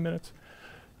 15 minutes.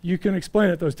 You can explain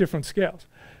it at those different scales.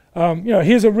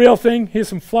 Here's a real thing. Here's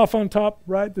some fluff on top,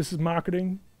 right? This is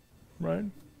marketing, right?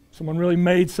 Someone really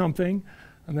made something,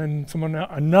 and then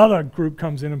another group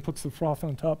comes in and puts the froth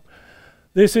on top.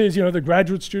 This is, the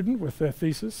graduate student with their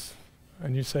thesis,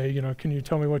 and you say, can you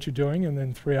tell me what you're doing? And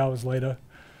then 3 hours later,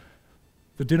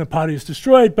 the dinner party is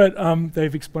destroyed, but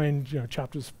they've explained,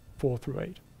 chapters 4 through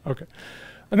 8. Okay,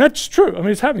 and that's true. I mean,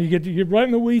 it's happening. You get right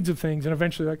in the weeds of things, and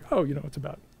eventually, it's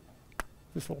about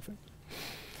this whole thing.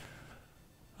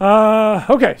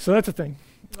 Okay, so that's a thing.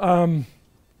 All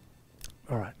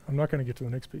right, I'm not going to get to the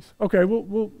next piece. Okay,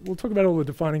 we'll talk about all the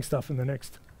defining stuff in the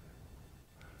next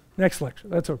lecture.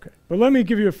 That's okay. But let me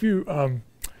give you a few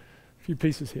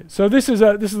pieces here. So this is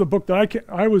the book that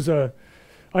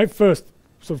I first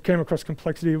sort of came across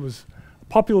complexity. It was a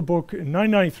popular book in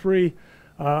 1993,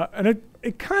 and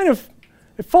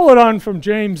it followed on from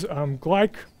James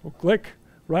Glick,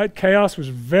 right? Chaos was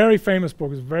a very famous book.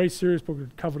 It was a very serious book.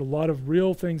 It covered a lot of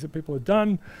real things that people had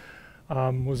done.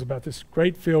 Was about this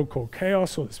great field called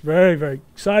chaos, or this very, very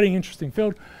exciting, interesting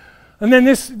field. And then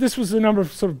this was a number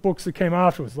of sort of books that came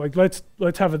afterwards, like let's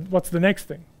have what's the next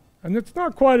thing? And it's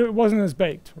not quite, it wasn't as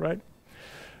baked, right?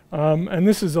 And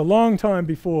this is a long time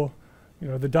before,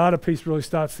 the data piece really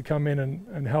starts to come in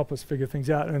and help us figure things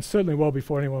out, and it's certainly well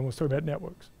before anyone was talking about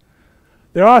networks.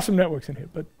 There are some networks in here,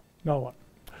 but not a lot.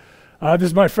 This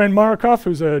is my friend Marikoff,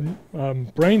 who's a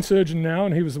brain surgeon now,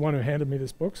 and he was the one who handed me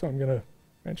this book, so I'm going to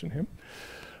mention him.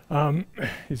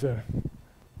 He's a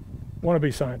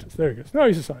wannabe scientist. There he goes. No,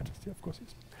 he's a scientist. Yeah, of course he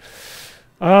is.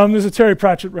 There's a Terry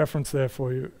Pratchett reference there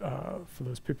for you, for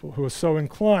those people who are so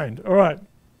inclined. All right.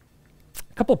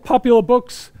 A couple of popular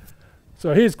books.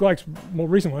 So here's Glick's more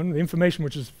recent one, The Information,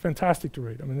 which is fantastic to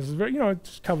read. I mean, this is very, it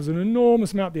just covers an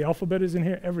enormous amount. The alphabet is in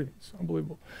here, everything. It's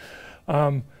unbelievable.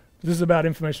 This is about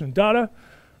information and data.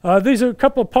 These are a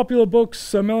couple of popular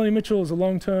books. Melanie Mitchell is a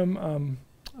long-term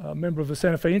member of the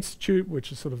Santa Fe Institute,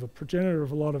 which is sort of the progenitor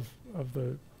of a lot of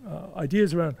the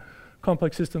ideas around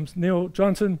complex systems. Neil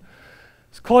Johnson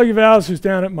is a colleague of ours who's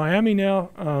down at Miami now,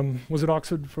 was at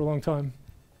Oxford for a long time.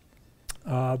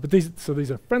 But these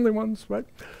are friendly ones, right?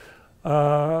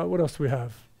 What else do we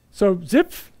have? So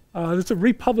Zipf, it's a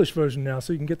republished version now,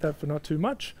 so you can get that for not too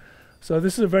much. So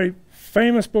this is a very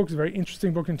famous book. It's a very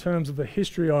interesting book in terms of the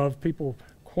history of people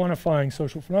quantifying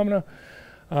social phenomena.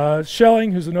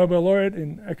 Schelling, who's a Nobel laureate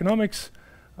in economics,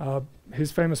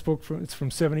 his famous book, it's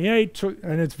from 78,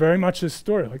 and it's very much this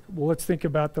story. Like, well, let's think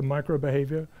about the micro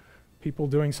behavior, people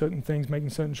doing certain things, making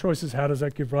certain choices. How does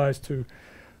that give rise to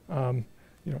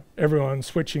everyone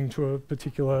switching to a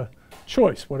particular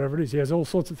choice, whatever it is. He has all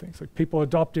sorts of things, like people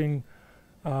adopting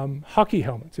hockey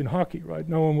helmets in hockey, right?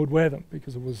 No one would wear them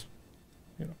because it was,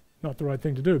 not the right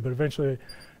thing to do, but eventually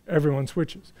everyone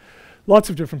switches.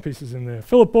 Lots of different pieces in there.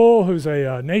 Philip Ball, who's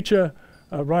a Nature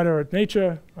writer at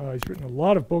Nature, he's written a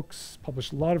lot of books,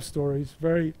 published a lot of stories,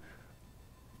 very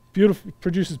beautiful,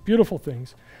 produces beautiful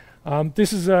things.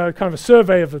 This is a kind of a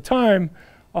survey of the time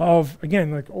of,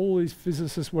 again, like all these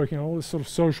physicists working on all this sort of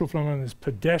social phenomenon. There's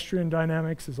pedestrian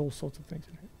dynamics, there's all sorts of things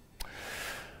in here.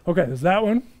 Okay, there's that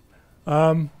one.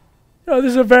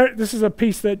 This is a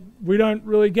piece that we don't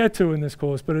really get to in this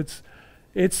course, but it's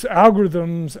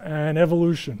algorithms and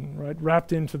evolution, right,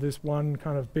 wrapped into this one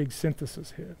kind of big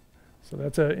synthesis here. So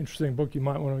that's an interesting book you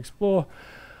might want to explore.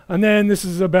 And then this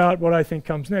is about what I think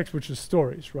comes next, which is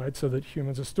stories, right? So that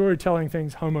humans are storytelling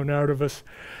things, homo narrativus.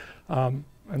 And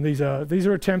these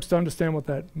are attempts to understand what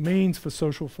that means for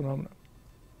social phenomena.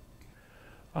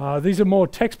 These are more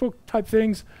textbook type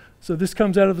things. So this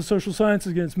comes out of the social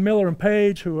sciences against Miller and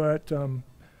Page, who are at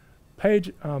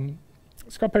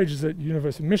Scott Page is at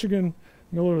University of Michigan.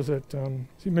 Miller is at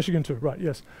Michigan too, right?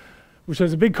 Yes, which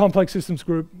has a big complex systems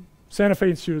group. Santa Fe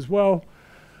Institute as well.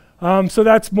 So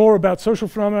that's more about social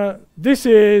phenomena. This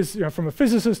is, from a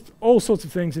physicist, all sorts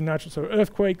of things in natural, so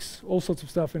earthquakes, all sorts of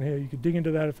stuff in here. You could dig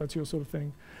into that if that's your sort of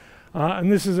thing.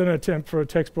 And this is an attempt for a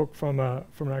textbook from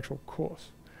an actual course.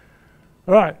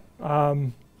 All right,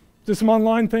 there's some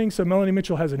online things. So Melanie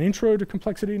Mitchell has an intro to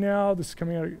complexity now. This is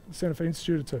coming out of Santa Fe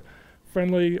Institute. It's a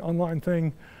friendly online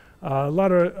thing.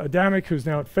 Lara Adamic, who's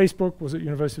now at Facebook, was at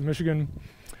University of Michigan.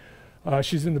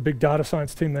 She's in the big data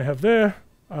science team they have there.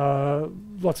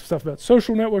 Lots of stuff about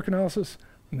social network analysis,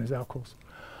 and there's our course.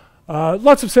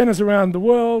 Lots of centers around the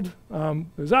world.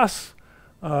 There's us.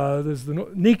 There's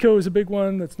NICO is a big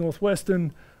one. That's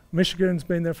Northwestern. Michigan's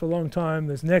been there for a long time.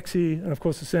 There's NEXI, and of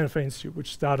course the Santa Fe Institute,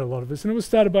 which started a lot of this. And it was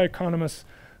started by economists,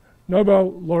 Nobel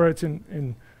laureates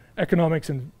in economics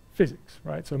and physics,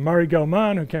 right? So Murray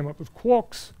Gell-Mann, who came up with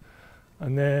quarks,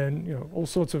 and then all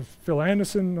sorts of Phil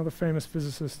Anderson, another famous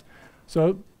physicist.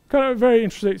 So kind of very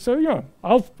interesting. So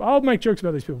I'll make jokes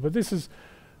about these people, but this is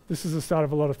the start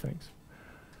of a lot of things.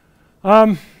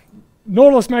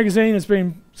 Nautilus magazine has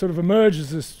been sort of emerged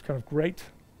as this kind of great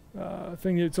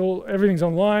thing. Everything's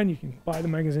online. You can buy the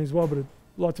magazine as well, but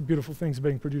lots of beautiful things are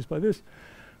being produced by this.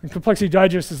 And Complexity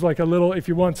Digest is like a little, if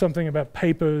you want something about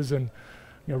papers and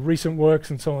recent works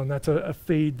and so on, that's a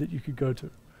feed that you could go to.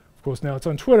 Of course, now it's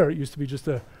on Twitter. It used to be just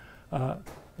an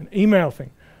email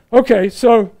thing. Okay,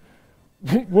 so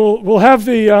we'll have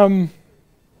the,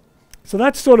 so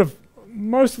that's sort of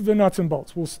most of the nuts and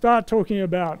bolts. We'll start talking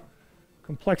about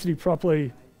complexity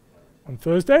properly on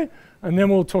Thursday, and then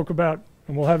we'll talk about,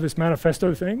 and we'll have this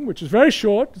manifesto thing, which is very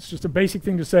short. It's just a basic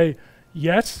thing to say,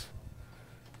 yes,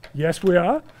 we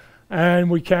are, and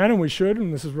we can, and we should,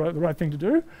 and this is the right thing to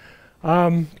do,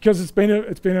 because it's been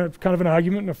a kind of an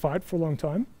argument and a fight for a long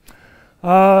time.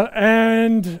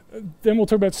 And then we'll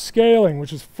talk about scaling,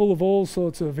 which is full of all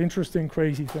sorts of interesting,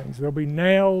 crazy things. There'll be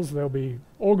nails, there'll be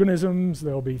organisms,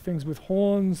 there'll be things with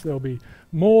horns, there'll be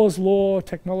Moore's law,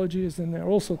 technology is in there,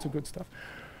 all sorts of good stuff.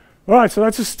 All right, so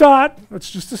that's a start.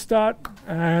 That's just a start.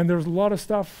 And there's a lot of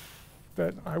stuff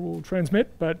that I will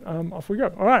transmit, but off we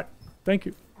go. All right, thank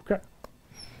you. Okay.